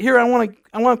 Here, I want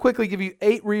to quickly give you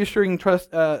 8 reassuring truths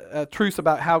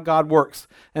about how God works.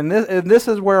 And this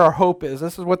is where our hope is.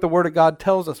 This is what the Word of God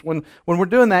tells us. When we're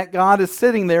doing that, God is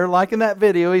sitting there, like in that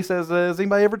video. He says, has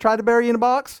anybody ever tried to bury you in a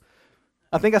box?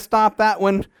 I think I stopped that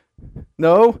one.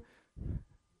 No.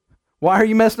 Why are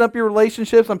you messing up your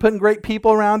relationships? I'm putting great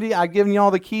people around you. I've given you all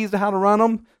the keys to how to run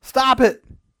them. Stop it.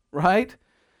 Right?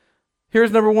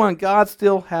 Here's number one. God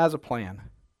still has a plan.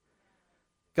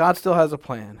 God still has a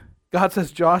plan. God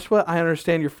says, Joshua, I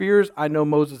understand your fears. I know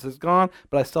Moses is gone,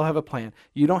 but I still have a plan.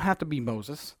 You don't have to be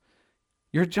Moses.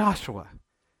 You're Joshua.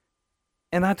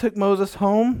 And I took Moses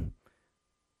home,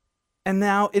 and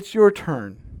now it's your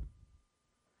turn.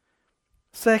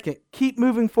 Second, keep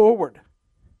moving forward.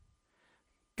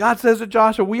 God says to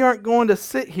Joshua, we aren't going to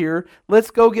sit here.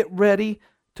 Let's go get ready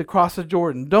to cross the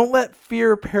Jordan. Don't let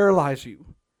fear paralyze you.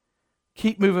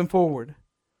 Keep moving forward.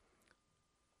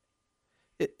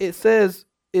 It says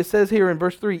here in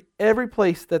verse 3, every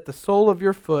place that the sole of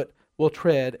your foot will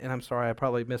tread, and I'm sorry, I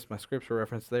probably missed my scripture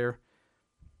reference there.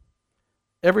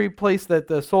 Every place that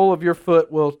the sole of your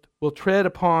foot will tread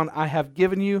upon, I have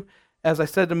given you, as I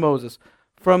said to Moses.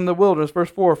 From the wilderness, verse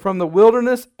 4, from the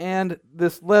wilderness and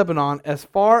this Lebanon, as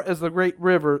far as the great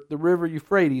river, the river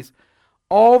Euphrates,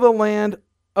 all the land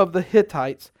of the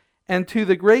Hittites, and to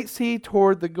the great sea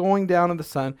toward the going down of the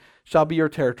sun shall be your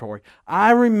territory.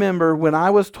 I remember when I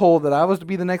was told that I was to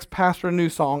be the next pastor of New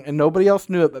Song, and nobody else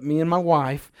knew it but me and my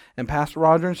wife and Pastor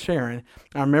Roger and Sharon.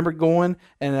 I remember going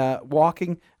and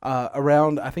walking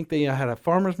around. I think they had a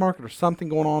farmer's market or something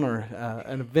going on, or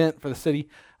an event for the city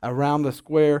around the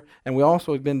square, and we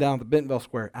also had been down at the Bentonville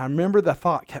Square. I remember the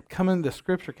thought kept coming, the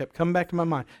scripture kept coming back to my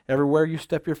mind. Everywhere you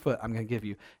step your foot, I'm going to give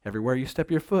you. Everywhere you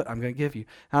step your foot, I'm going to give you.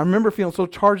 And I remember feeling so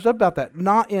charged up about that,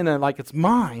 not in a like it's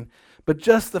mine, but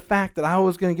just the fact that I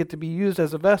was going to get to be used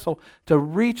as a vessel to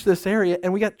reach this area,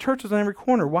 and we got churches on every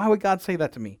corner. Why would God say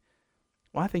that to me?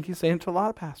 Well, I think he's saying it to a lot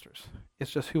of pastors.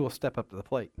 It's just who will step up to the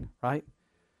plate, right?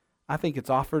 I think it's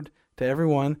offered to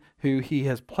everyone who he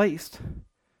has placed.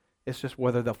 It's just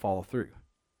whether they'll follow through.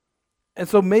 And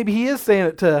so maybe he is saying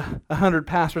it to 100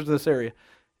 pastors in this area.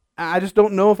 I just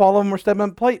don't know if all of them are stepping up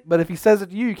the plate. But if he says it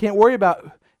to you, you can't worry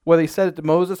about whether he said it to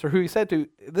Moses or who he said to.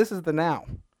 This is the now.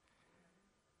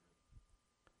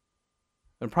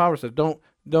 And Proverbs says,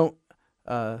 don't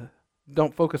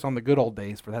focus on the good old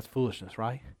days, for that's foolishness,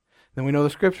 right? Then we know the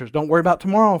scriptures. Don't worry about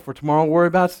tomorrow, for tomorrow will worry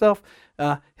about itself.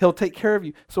 He'll take care of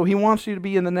you. So he wants you to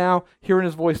be in the now, hearing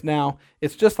his voice now.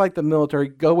 It's just like the military.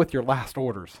 Go with your last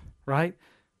orders, right?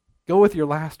 Go with your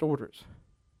last orders.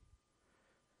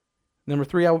 Number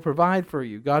 3, I will provide for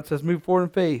you. God says, move forward in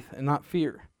faith and not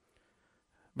fear.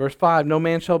 Verse 5, no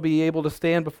man shall be able to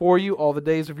stand before you all the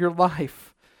days of your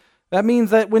life. That means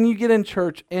that when you get in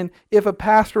church, and if a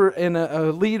pastor and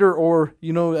a leader, or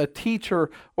a teacher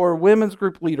or a women's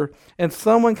group leader, and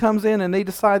someone comes in and they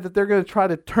decide that they're going to try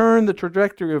to turn the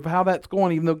trajectory of how that's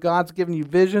going, even though God's given you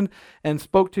vision and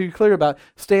spoke to you clear about it,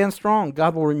 stand strong.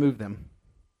 God will remove them.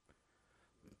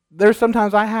 There's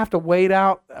sometimes I have to wait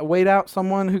out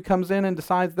someone who comes in and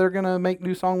decides they're going to make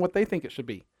New Song what they think it should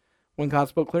be. When God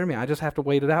spoke clear to me, I just have to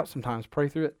wait it out sometimes, pray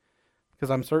through it, because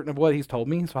I'm certain of what he's told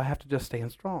me, so I have to just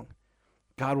stand strong.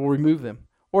 God will remove them.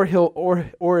 Or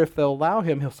if they'll allow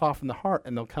him, he'll soften the heart,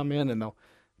 and they'll come in and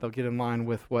they'll get in line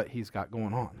with what he's got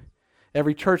going on.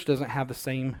 Every church doesn't have the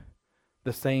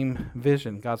same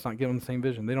vision. God's not giving them the same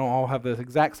vision. They don't all have the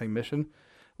exact same mission.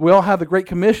 We all have the Great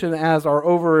Commission as our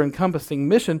over-encompassing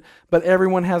mission, but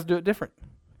everyone has to do it different.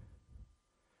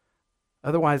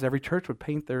 Otherwise, every church would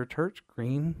paint their church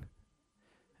green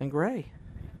and gray.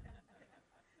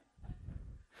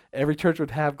 Every church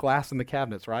would have glass in the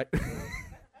cabinets, right?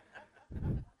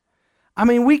 I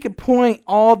mean, we could point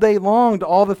all day long to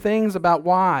all the things about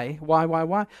why,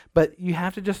 but you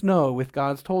have to just know if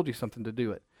God's told you something to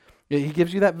do it. He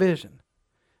gives you that vision.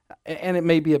 And it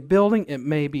may be a building, it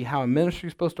may be how a ministry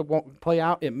is supposed to play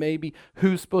out, it may be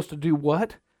who's supposed to do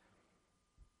what.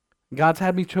 God's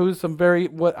had me choose some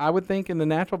what I would think in the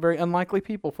natural, very unlikely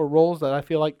people for roles that I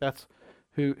feel like that's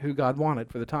who God wanted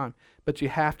for the time. But you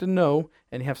have to know,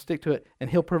 and you have to stick to it, and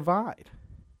he'll provide.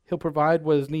 He'll provide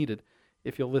what is needed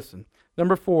if you'll listen.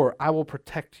 Number 4, I will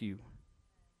protect you.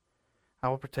 I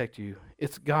will protect you.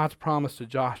 It's God's promise to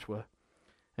Joshua,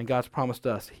 and God's promise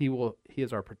to us. He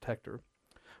is our protector.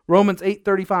 Romans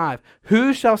 8:35,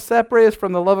 who shall separate us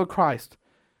from the love of Christ?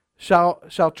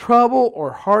 Shall trouble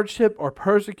or hardship or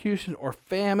persecution or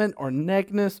famine or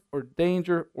nakedness or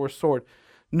danger or sword?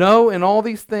 No, in all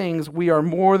these things we are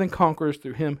more than conquerors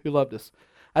through him who loved us.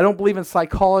 I don't believe in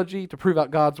psychology to prove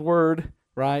out God's word,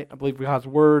 right? I believe in God's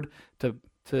word to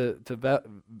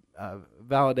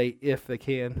validate if they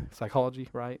can psychology,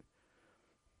 right?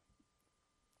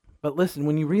 But listen,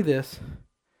 when you read this,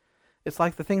 it's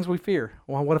like the things we fear.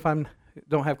 Well, what if I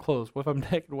don't have clothes? What if I'm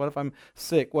naked? What if I'm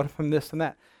sick? What if I'm this and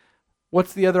that?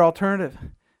 What's the other alternative?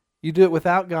 You do it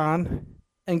without God,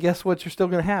 and guess what you're still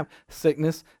going to have?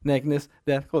 Sickness, nakedness,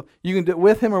 death, clothes. You can do it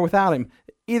with him or without him.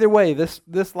 Either way, this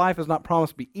life is not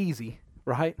promised to be easy,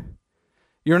 right?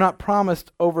 You're not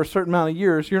promised over a certain amount of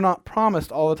years. You're not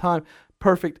promised all the time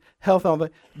perfect health. All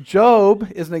the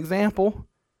Job is an example,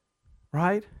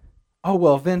 right? Oh,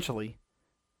 well, eventually.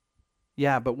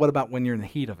 Yeah, but what about when you're in the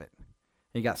heat of it?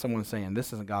 And you got someone saying,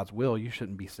 this isn't God's will. You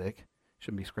shouldn't be sick. You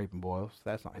shouldn't be scraping boils.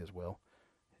 That's not his will.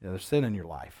 There's sin in your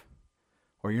life.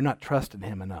 Or you're not trusting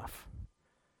him enough.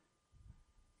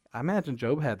 I imagine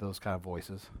Job had those kind of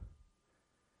voices.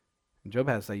 And Job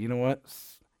had to say, you know what?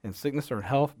 In sickness or in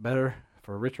health, better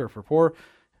for richer or for poor.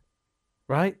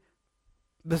 Right?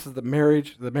 This is the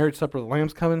marriage supper of the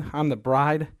Lamb's coming. I'm the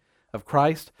bride of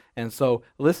Christ. And so,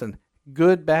 listen,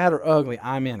 good, bad, or ugly,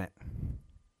 I'm in it.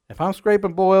 If I'm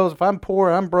scraping boils, if I'm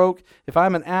poor, I'm broke, if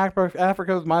I'm in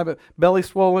Africa with my belly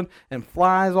swollen and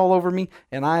flies all over me,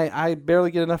 and I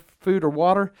barely get enough food or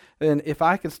water, then if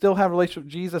I can still have a relationship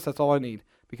with Jesus, that's all I need,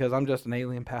 because I'm just an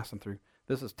alien passing through.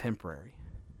 This is temporary.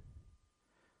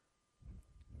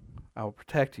 I will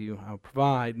protect you. I will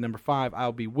provide. Number 5, I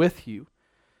will be with you.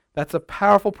 That's a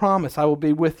powerful promise. I will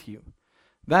be with you.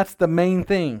 That's the main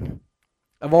thing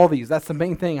of all these. That's the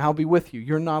main thing. I'll be with you.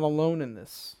 You're not alone in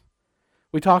this.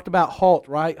 We talked about HALT,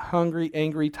 right? Hungry,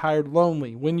 angry, tired,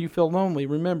 lonely. When you feel lonely,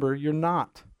 remember, you're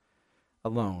not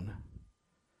alone.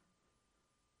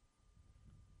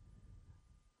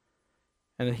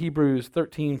 And in Hebrews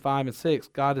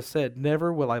 13:5-6, God has said,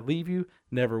 never will I leave you,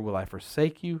 never will I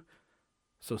forsake you.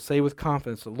 So say with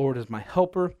confidence, the Lord is my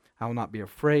helper. I will not be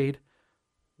afraid.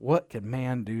 What can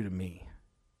man do to me?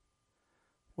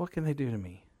 What can they do to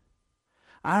me?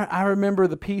 I remember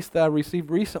the peace that I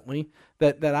received recently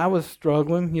that I was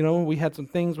struggling. You know, we had some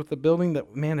things with the building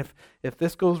that, man, if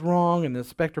this goes wrong and the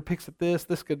inspector picks at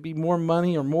this could be more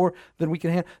money or more than we can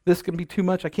handle. This could be too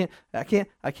much. I can't.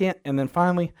 And then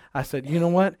finally I said, you know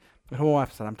what? And my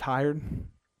wife said, I'm tired.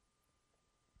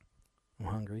 I'm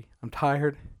hungry. I'm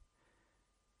tired.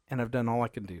 And I've done all I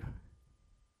can do.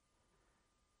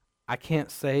 I can't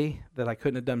say that I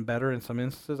couldn't have done better in some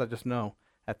instances. I just know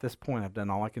at this point I've done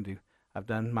all I can do. I've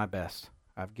done my best.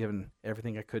 I've given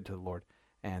everything I could to the Lord.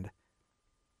 And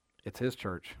it's his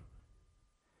church.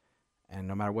 And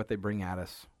no matter what they bring at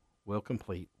us, we'll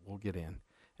complete, we'll get in.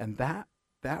 And that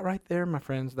right there, my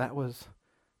friends, that was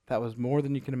more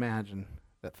than you can imagine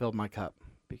that filled my cup.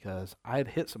 Because I had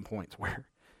hit some points where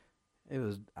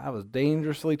I was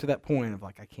dangerously to that point of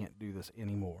like, I can't do this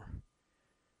anymore.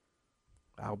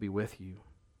 I'll be with you.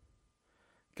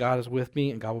 God is with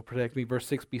me, and God will protect me. Verse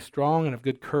 6, be strong and of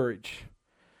good courage.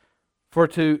 For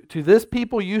to this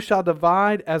people you shall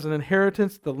divide as an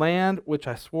inheritance the land which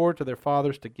I swore to their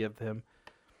fathers to give them.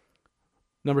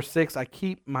 Number 6, I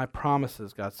keep my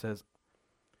promises, God says.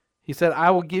 He said,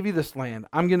 I will give you this land.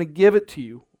 I'm going to give it to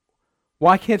you.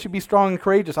 Why can't you be strong and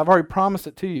courageous? I've already promised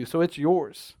it to you, so it's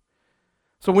yours.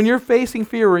 So when you're facing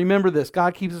fear, remember this.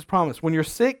 God keeps his promise. When you're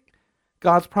sick,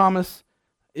 God's promise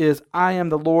is, I am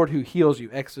the Lord who heals you,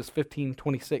 Exodus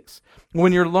 15:26.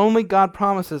 When you're lonely, God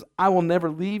promises, I will never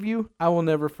leave you, I will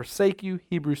never forsake you,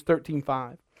 Hebrews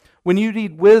 13:5. When you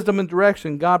need wisdom and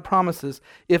direction, God promises,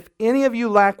 if any of you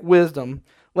lack wisdom,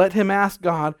 let him ask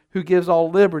God, who gives all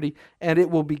liberty, and it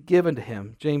will be given to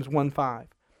him, James 1:5.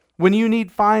 When you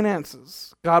need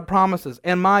finances, God promises,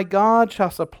 and my God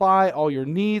shall supply all your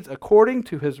needs according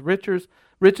to his riches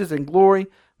and glory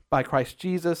by Christ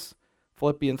Jesus,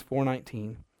 Philippians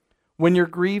 4:19. When you're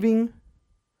grieving,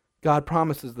 God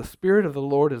promises, the Spirit of the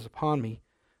Lord is upon me,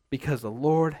 because the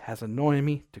Lord has anointed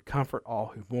me to comfort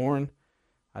all who mourn,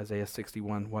 Isaiah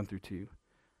 61:1-2.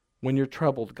 When you're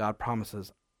troubled, God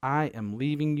promises, I am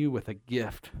leaving you with a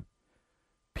gift,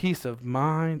 peace of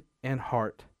mind and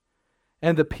heart.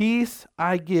 And the peace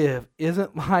I give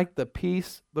isn't like the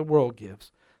peace the world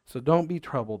gives. So don't be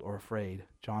troubled or afraid,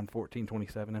 John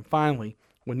 14:27. And finally,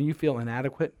 when you feel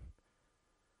inadequate,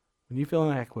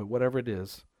 whatever it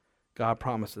is, God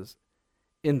promises,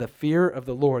 in the fear of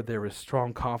the Lord there is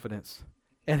strong confidence,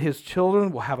 and his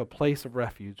children will have a place of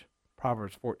refuge,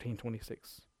 Proverbs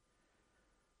 14:26.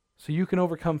 So you can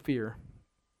overcome fear.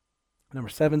 Number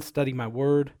 7, study my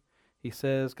word. He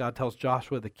says, God tells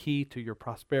Joshua, the key to your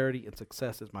prosperity and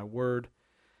success is my word.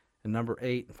 And number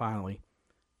 8, and finally,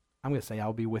 I'm going to say,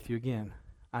 I'll be with you again.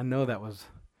 I know that was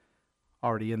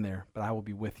already in there, but I will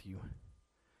be with you.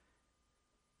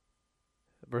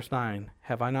 Verse 9,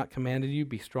 have I not commanded you,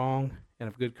 be strong and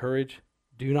of good courage?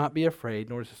 Do not be afraid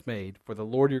nor dismayed, for the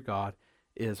Lord your God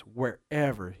is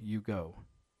wherever you go.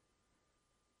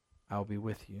 I will be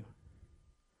with you.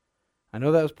 I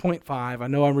know that was point 5. I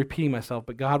know I'm repeating myself,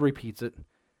 but God repeats it.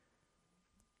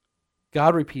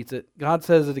 God repeats it. God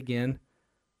says it again.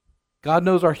 God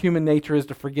knows our human nature is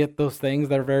to forget those things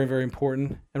that are very, very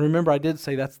important. And remember, I did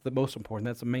say that's the most important.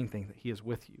 That's the main thing, that he is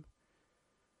with you.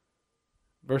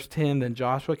 Verse 10, then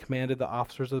Joshua commanded the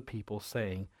officers of the people,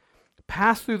 saying,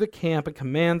 pass through the camp and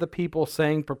command the people,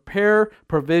 saying, prepare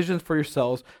provisions for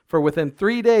yourselves, for within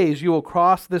 3 days you will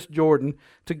cross this Jordan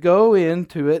to go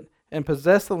into it and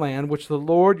possess the land which the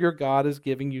Lord your God is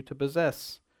giving you to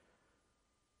possess.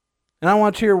 And I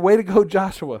want you to hear, way to go,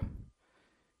 Joshua.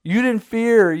 You didn't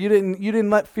fear. You didn't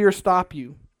let fear stop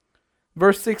you.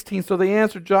 Verse 16, so they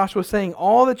answered Joshua, saying,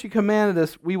 all that you commanded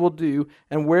us we will do,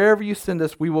 and wherever you send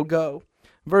us we will go.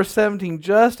 Verse 17,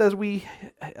 just as we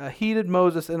heeded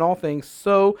Moses in all things,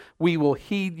 so we will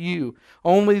heed you.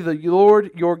 Only the Lord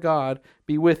your God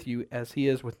be with you as he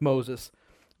is with Moses.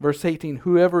 Verse 18,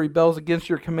 whoever rebels against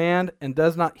your command and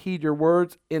does not heed your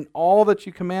words in all that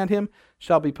you command him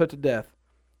shall be put to death.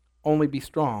 Only be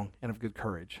strong and of good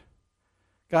courage.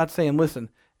 God's saying, listen,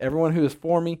 everyone who is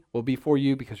for me will be for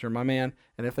you because you're my man,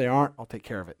 and if they aren't, I'll take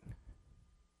care of it.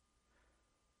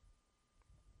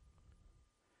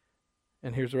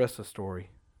 And here's the rest of the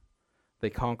story. They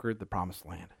conquered the promised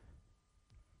land.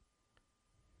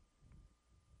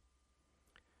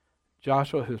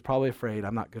 Joshua, who's probably afraid,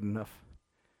 I'm not good enough.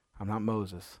 I'm not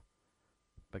Moses.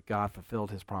 But God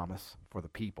fulfilled his promise for the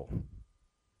people.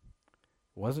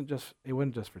 It wasn't just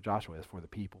for Joshua, it was for the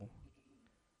people.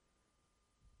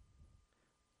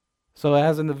 So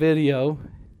as in the video,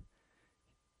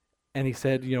 and he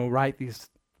said, write these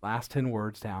last 10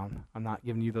 words down. I'm not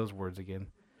giving you those words again.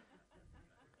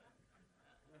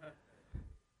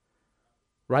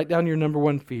 Write down your number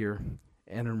one fear,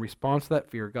 and in response to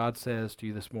that fear, God says to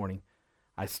you this morning,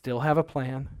 I still have a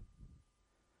plan.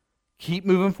 Keep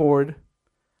moving forward.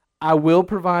 I will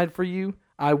provide for you.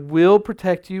 I will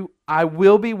protect you. I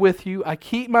will be with you. I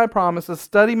keep my promises.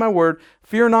 Study my word.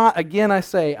 Fear not. Again, I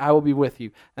say, I will be with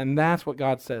you. And that's what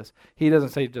God says. He doesn't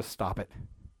say just stop it.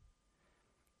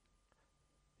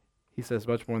 He says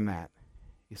much more than that.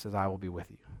 He says, I will be with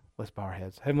you. Let's bow our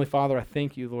heads. Heavenly Father, I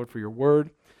thank you, Lord, for your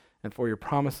word and for your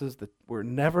promises that we're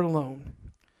never alone.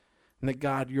 And that,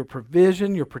 God, your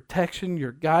provision, your protection,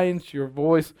 your guidance, your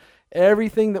voice,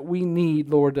 everything that we need,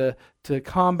 Lord, to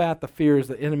combat the fears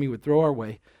the enemy would throw our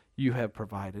way, you have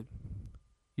provided.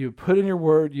 You have put in your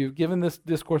word. You've given this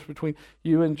discourse between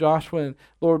you and Joshua and,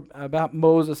 Lord, about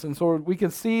Moses. And so we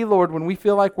can see, Lord, when we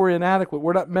feel like we're inadequate,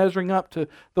 we're not measuring up to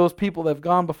those people that have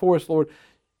gone before us, Lord.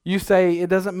 You say, it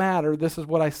doesn't matter. This is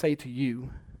what I say to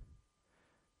you.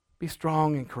 Be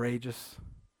strong and courageous.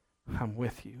 I'm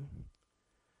with you.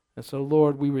 And so,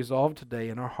 Lord, we resolve today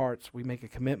in our hearts, we make a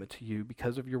commitment to you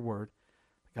because of your word.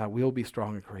 God, we'll be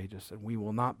strong and courageous, and we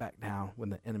will not back down when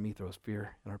the enemy throws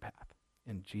fear in our path.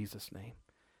 In Jesus' name,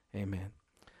 amen.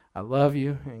 I love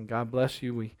you, and God bless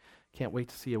you. We can't wait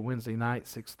to see you Wednesday night,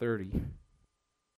 6:30.